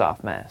for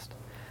soft mass.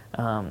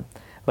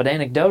 But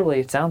anecdotally,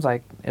 it sounds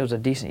like it was a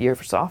decent year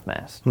for soft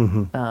mass.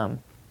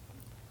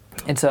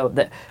 And so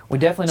that we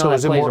definitely know So that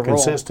is it plays more a role.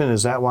 consistent?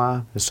 Is that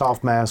why? Is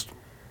soft mass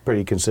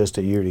pretty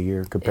consistent year to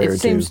year compared to? It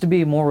seems to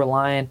be more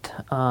reliant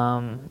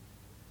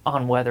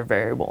on weather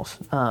variables.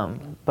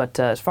 But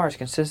as far as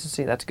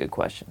consistency, that's a good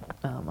question.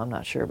 I'm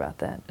not sure about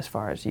that as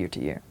far as year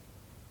to year.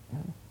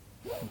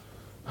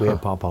 We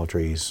had pawpaw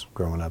trees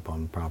growing up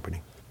on the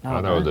property. Oh,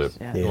 I know nice.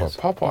 that. Yeah. Well,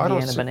 pawpaw. I don't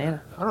Indiana see,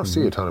 banana. I don't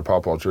see a ton of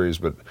pawpaw trees,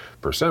 but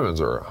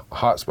persimmons are a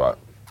hot spot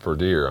for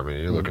deer. I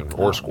mean, you're looking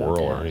or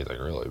squirrel or anything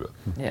really. But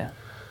Yeah.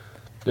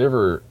 you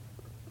ever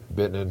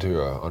bitten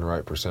into a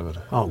unripe persimmon?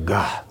 Oh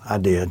God, I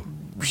did.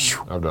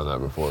 I've done that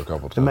before a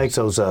couple times. It makes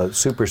those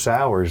super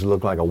sours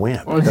look like a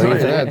wimp. Well, don't you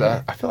it's think? funny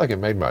that I feel like it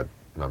made my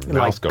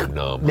mouth go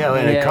numb. No,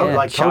 and it Yeah, yeah.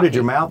 coated Chalky.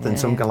 your mouth in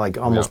some Yeah. kind of like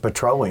almost Yeah.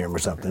 petroleum or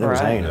something. It was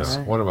Right. heinous.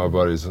 Right. One of my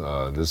buddies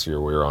this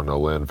year we were on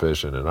Nolan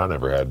fishing, and I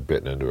never had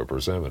bitten into a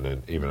persimmon,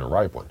 and even a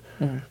ripe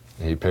one.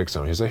 He picked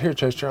some. He's like, "Here,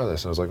 Chase, try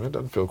this." And I was like, "It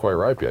doesn't feel quite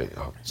ripe yet."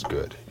 Oh, it's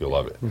good. You'll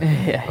love it.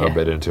 Yeah. I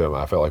bit into it.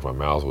 I felt like my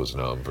mouth was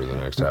numb for the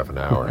next half an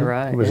hour.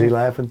 Right. Was he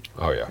laughing?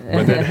 Oh yeah,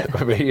 but then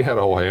I mean, he had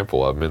a whole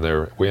handful of them in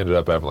there. We ended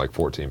up having like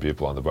 14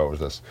 people on the boat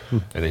with us,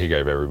 and he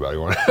gave everybody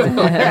one.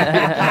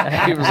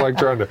 He was like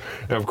trying to,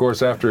 and of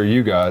course, after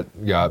you got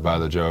by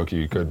the joke,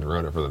 you couldn't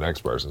run it for the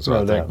next person. So No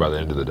I think doubt. by the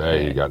end of the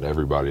day, he got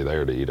everybody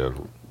there to eat a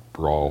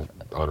raw,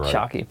 unripe.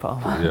 Chalky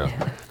Paul. Yeah,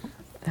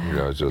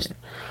 it's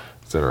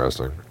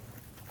interesting.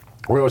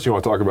 What else you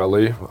want to talk about,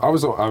 Lee?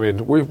 I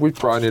mean, we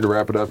probably need to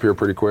wrap it up here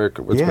pretty quick.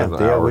 It's Yeah, been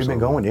an hour or we've been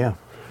so. going, yeah.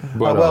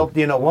 But, well,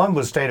 one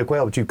was state of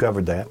quail, but you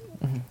covered that.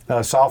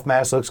 Soft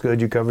mass looks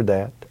good, you covered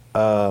that.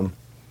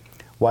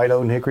 White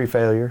oat and hickory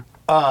failure.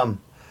 One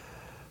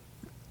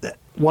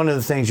of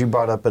the things you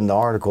brought up in the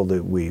article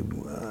that we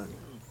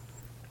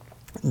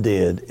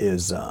did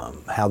is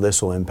how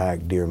this will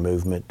impact deer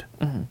movement.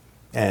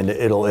 And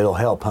it'll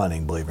help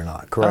hunting, believe it or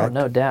not, correct? Oh,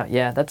 no doubt.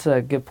 Yeah, that's a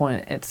good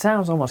point. It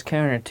sounds almost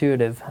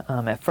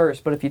counterintuitive at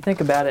first, but if you think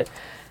about it,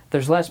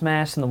 there's less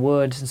mass in the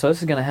woods, and so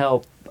this is going to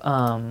help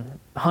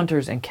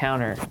hunters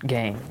encounter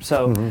game.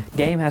 So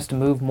game has to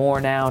move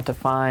more now to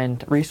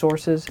find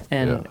resources,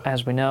 and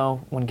as we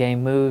know, when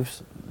game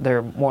moves,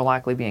 they're more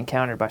likely to be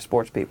encountered by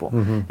sports people.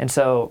 And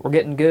so we're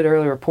getting good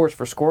early reports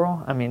for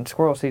squirrel. I mean,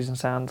 squirrel season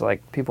sounds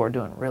like people are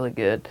doing really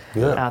good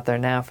out there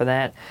now for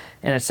that.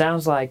 And it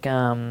sounds like...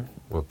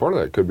 well, part of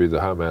that could be the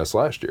high mass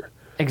last year.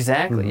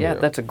 Exactly. Yeah,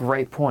 that's a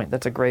great point.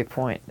 That's a great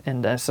point.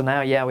 And so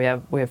now, we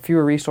have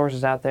fewer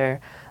resources out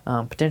there,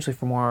 potentially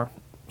for more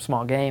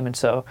small game, and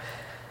so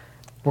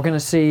we're going to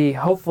see.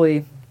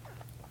 Hopefully,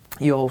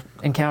 you'll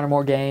encounter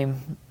more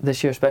game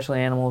this year, especially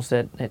animals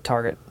that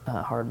target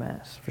hard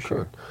mass for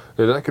sure.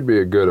 And that could be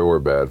a good or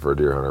bad for a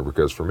deer hunter,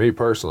 because for me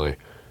personally,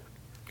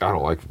 I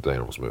don't like the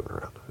animals moving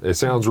around. It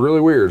sounds really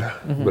weird,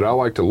 but I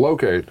like to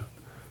locate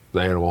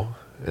the animal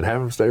and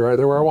have them stay right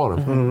there where I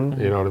want them.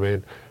 You know what I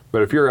mean?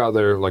 But if you're out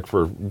there, like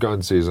for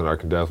gun season, I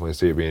can definitely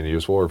see it being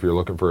useful. Or if you're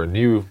looking for a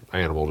new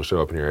animal to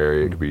show up in your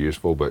area, it could be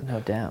useful. But No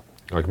doubt.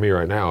 like me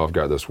right now, I've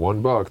got this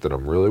one buck that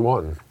I'm really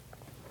wanting.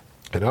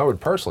 And I would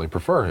personally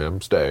prefer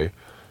him stay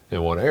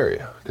in one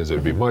area, because it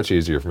would be much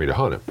easier for me to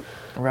hunt him.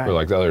 Right. But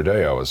like the other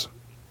day,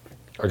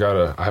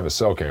 I have a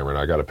cell camera, and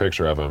I got a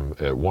picture of him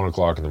at 1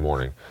 o'clock in the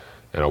morning.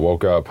 And I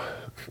woke up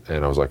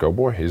and I was like, oh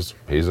boy, he's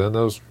in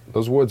those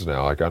woods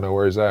now. Like, I know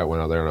where he's at.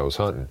 Went out there and I was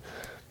hunting.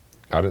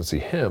 I didn't see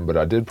him, but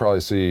I did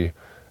probably see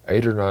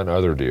 8 or 9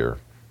 other deer,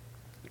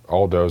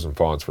 all does and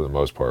fawns for the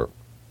most part,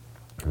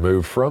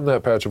 move from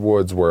that patch of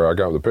woods where I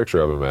got the picture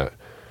of him at,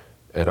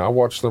 and I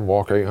watched them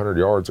walk 800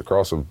 yards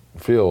across a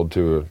field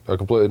to a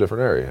completely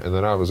different area. And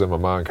then I was in my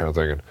mind kind of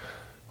thinking,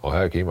 well,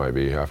 heck, he might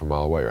be half a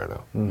mile away right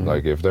now.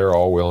 Like, if they're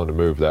all willing to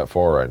move that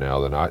far right now,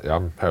 then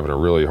I'm having a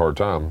really hard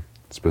time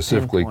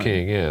specifically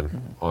keying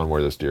in on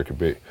where this deer could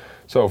be.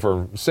 So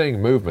for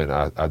seeing movement,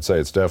 I'd say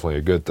it's definitely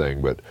a good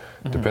thing, but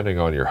depending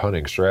on your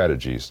hunting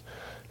strategies,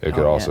 it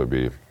could also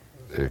be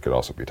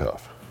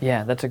tough.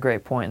 Yeah, that's a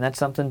great point. And that's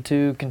something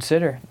to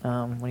consider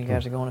when you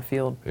guys are going to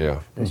field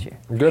this year.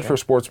 Good for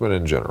sportsmen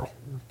in general,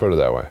 put it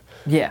that way.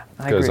 Yeah,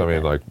 I agree. Because, I with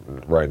mean, that. like,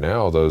 right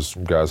now, those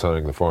guys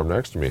hunting the farm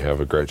next to me have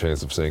a great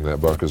chance of seeing that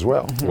buck as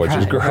well, which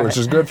is great, which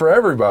is good for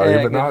everybody, Yeah,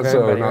 but good not for so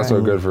everybody, not so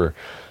right. good for.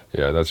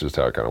 Yeah, that's just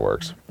how it kind of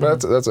works.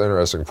 But that's an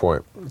interesting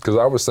point, because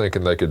I was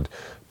thinking they could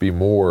be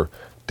more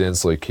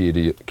densely keyed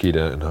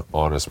in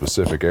on a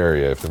specific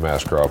area if the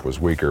mass crop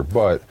was weaker.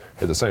 But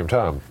at the same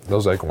time,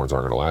 those acorns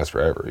aren't going to last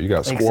forever. You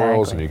got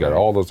squirrels Exactly, and you got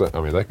all those. I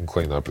mean, they can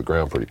clean up the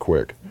ground pretty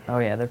quick. Oh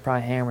yeah, they're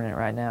probably hammering it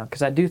right now.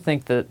 Because I do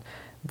think that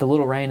the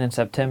little rain in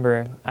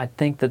September, I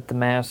think that the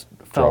mass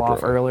fell Dropped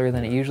off early. earlier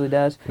than it usually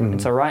does.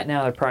 And so right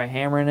now they're probably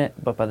hammering it,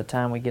 but by the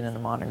time we get into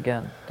modern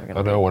gun, they're going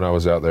I know when I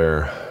was out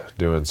there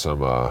doing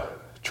some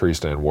tree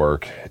stand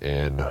work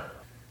in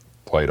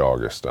late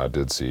August, I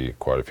did see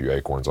quite a few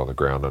acorns on the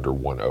ground under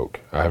one oak.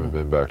 I haven't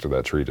been back to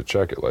that tree to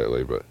check it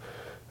lately, but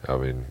I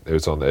mean, it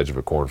was on the edge of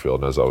a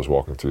cornfield, and as I was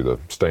walking through the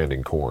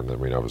standing corn, I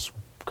mean, I was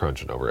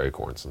crunching over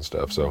acorns and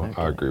stuff, so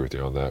I agree with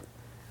you on that.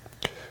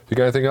 You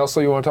got anything else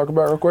that you want to talk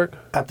about real quick?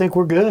 I think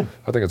we're good.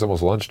 I think it's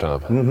almost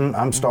lunchtime.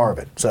 I'm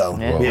starving, so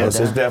Yeah, yes, no it's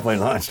doubt. definitely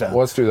lunchtime.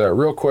 Let's do that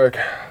real quick.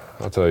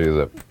 I'll tell you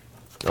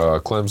that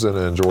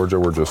Clemson and Georgia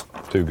were just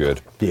too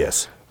good.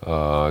 Yes.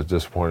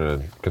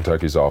 Disappointed in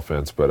Kentucky's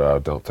offense, but I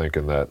don't think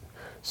in that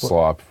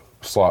slop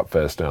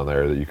fest down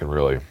there that you can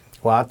really.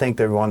 Well, I think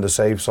they wanted to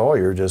save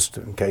Sawyer just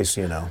in case,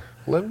 you know.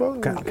 Limbo?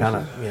 Kind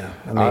of, yeah.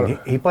 I mean,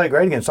 he played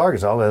great against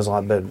Arkansas, but it was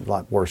a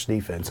lot worse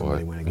defense than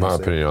they went against. My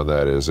opinion on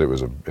that is it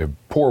was a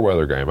poor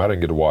weather game. I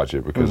didn't get to watch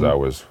it because I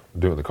was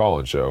doing the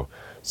call-in show.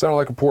 It sounded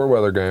like a poor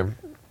weather game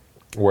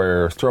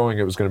where throwing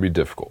it was going to be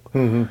difficult.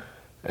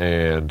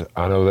 And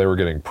I know they were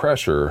getting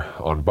pressure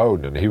on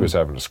Bowden, and he was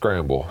having to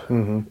scramble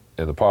in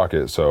the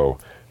pocket. So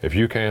if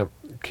you can't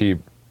keep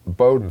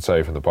Bowden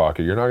safe in the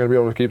pocket, you're not going to be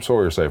able to keep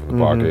Sawyer safe in the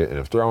pocket. And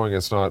if throwing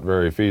it's not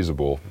very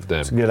feasible, then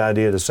it's a good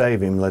idea to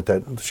save him, let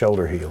that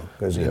shoulder heal,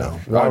 because you know.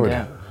 I would,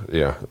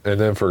 yeah. And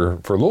then for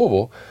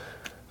Louisville,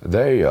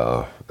 they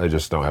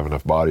just don't have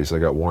enough bodies. They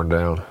got worn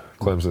down.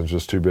 Clemson's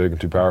just too big and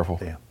too powerful.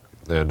 Yeah.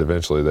 And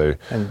eventually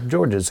And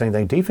Georgia did the same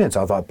thing. Defense,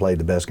 I thought, played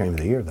the best game of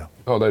the year, though.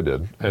 Oh, they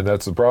did. And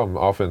that's the problem.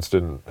 Offense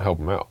didn't help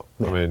them out.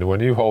 Yeah. I mean, when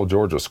you hold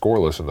Georgia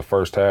scoreless in the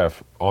first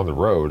half on the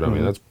road, I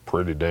mean, that's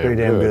pretty damn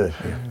good.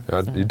 Yeah.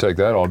 Yeah. You'd take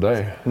that all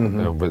day.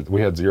 But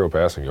we had 0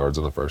 passing yards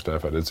in the first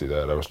half. I did see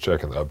that. I was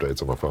checking the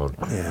updates on my phone.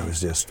 Yeah, it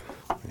was just,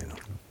 you know.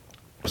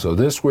 So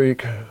this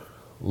week,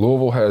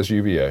 Louisville has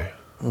UVA,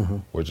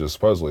 which is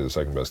supposedly the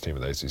second best team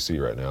in the ACC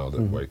right now.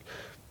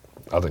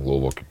 I think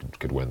Louisville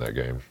could win that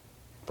game,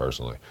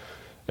 personally.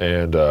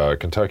 And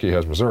Kentucky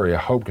has Missouri. I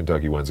hope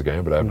Kentucky wins the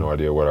game, but I have no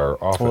idea what our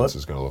offense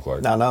is going to look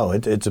like. No,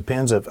 it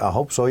depends. I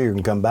hope Sawyer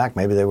can come back.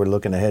 Maybe they were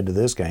looking ahead to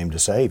this game to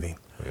save him.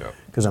 Yeah.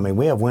 Because, I mean,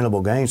 we have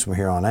winnable games from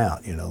here on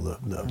out. You know,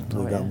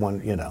 we got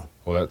one, you know.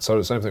 Well, so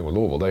the same thing with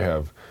Louisville. They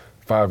have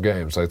 5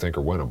 games they think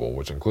are winnable,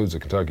 which includes the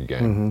Kentucky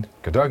game.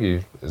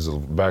 Kentucky is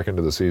back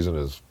into the season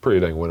is pretty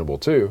dang winnable,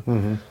 too.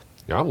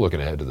 Yeah, I'm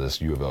looking ahead to this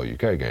U of L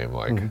UK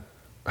game.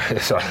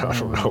 So I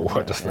don't know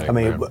what to think. I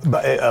mean,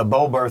 a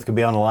bowl berth could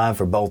be on the line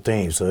for both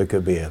teams, so it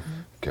could be a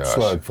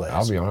slugfest.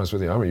 I'll be honest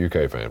with you, I'm a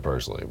UK fan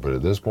personally, but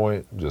at this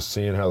point, just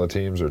seeing how the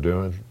teams are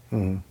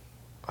doing,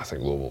 I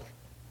think Louisville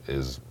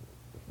has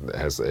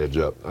the edge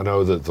up. I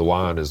know that the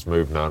line has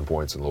moved 9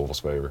 points in Louisville's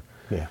favor.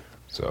 Yeah.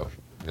 So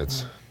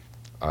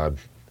I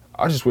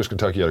just wish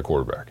Kentucky had a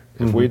quarterback.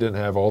 If we didn't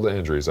have all the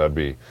injuries,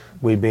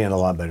 we'd be in a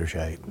lot better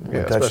shape.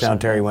 Yeah, Touchdown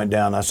Terry went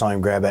down. I saw him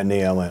grab that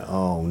knee. I went,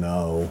 oh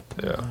no.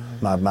 Yeah.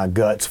 My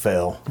guts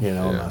fell,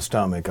 my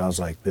stomach. I was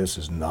like, this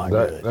is not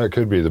good. That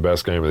could be the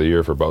best game of the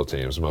year for both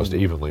teams, the most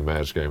evenly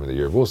matched game of the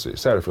year. We'll see.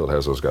 Satterfield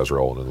has those guys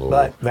rolling in Louisville.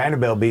 But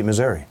Vanderbilt beat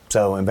Missouri,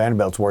 and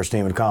Vanderbilt's the worst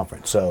team in the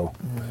conference. So,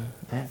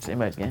 Yeah, it's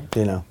anybody's game.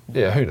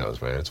 Yeah, who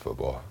knows, man? It's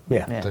football.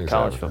 Yeah,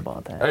 college football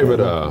at that. Hey,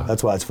 but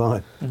that's why it's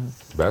fun.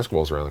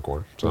 Basketball's around the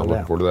corner, so I'm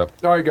looking forward to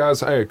that. All right, guys.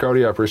 Hey,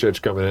 Cody, I appreciate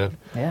you coming in.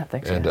 Yeah,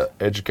 thanks. And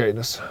educating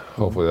us.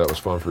 Hopefully that was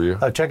fun for you.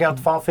 Check out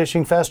the Fall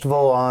Fishing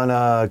Festival on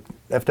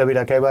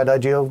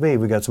fw.ky.gov.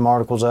 We got some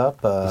articles up.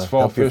 It's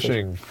Fall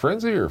Fishing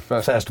Frenzy or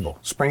Festival?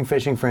 Spring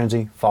Fishing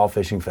Frenzy, Fall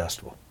Fishing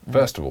Festival.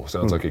 Festival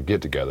sounds like a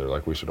get together,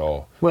 like we should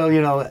all. Well,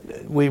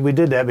 we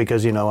did that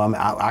because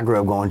I grew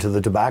up going to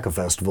the Tobacco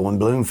Festival in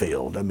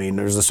Bloomfield. I mean,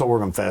 there's the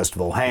Sorghum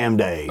Festival, Ham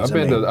Days. I've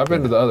been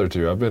to the other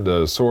two. I've been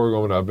to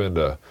Sorghum and I've been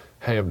to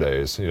Ham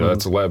Days.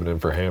 That's Lebanon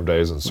for Ham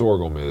Days, and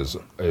Sorghum is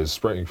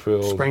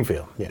Springfield.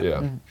 Springfield, yeah.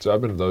 Yeah. So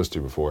I've been to those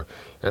two before,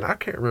 and I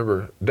can't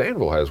remember.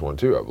 Danville has one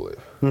too, I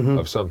believe,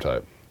 of some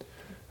type.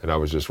 And I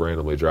was just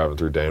randomly driving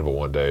through Danville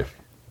one day.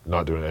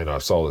 Not doing it, and I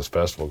saw this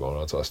festival going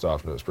on, so I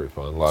stopped, and it was pretty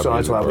fun. So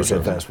that's why we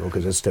said festival,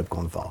 because it's typical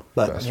in the fall.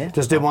 But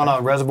just did one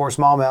on Reservoir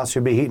Smallmouth,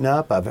 should be heating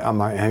up. I'm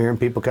hearing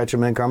people catch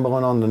them in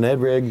Cumberland on the Ned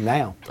rig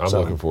now. I'm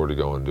looking forward to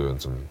going and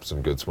doing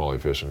some good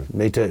smallie fishing.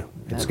 Me too.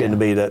 It's getting to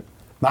be that.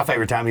 My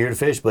favorite time of year to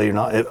fish, believe it or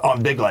not,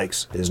 on big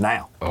lakes is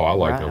now. Oh, I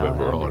like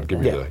November on. Give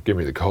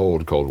me the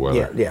cold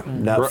weather. Yeah.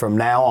 Now, from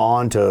now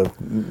on to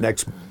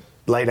next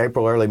late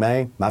April, early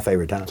May, my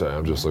favorite time. So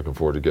I'm just looking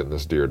forward to getting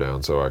this deer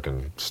down so I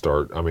can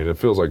start. I mean, it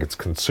feels like it's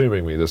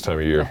consuming me this time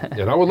of year.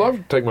 And I would love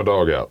to take my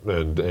dog out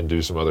and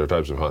do some other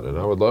types of hunting. And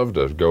I would love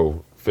to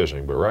go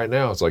fishing. But right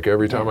now, it's like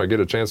every time I get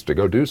a chance to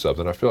go do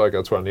something, I feel like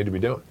that's what I need to be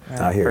doing.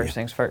 I hear First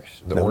things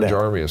first. The Orange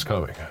Army is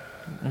coming.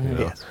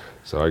 Yes.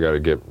 So I got to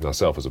get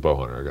myself as a bow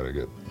hunter. I got to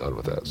get done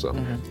with that. So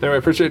anyway,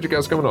 appreciate you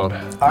guys coming on. All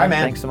right,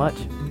 man. Thanks so much.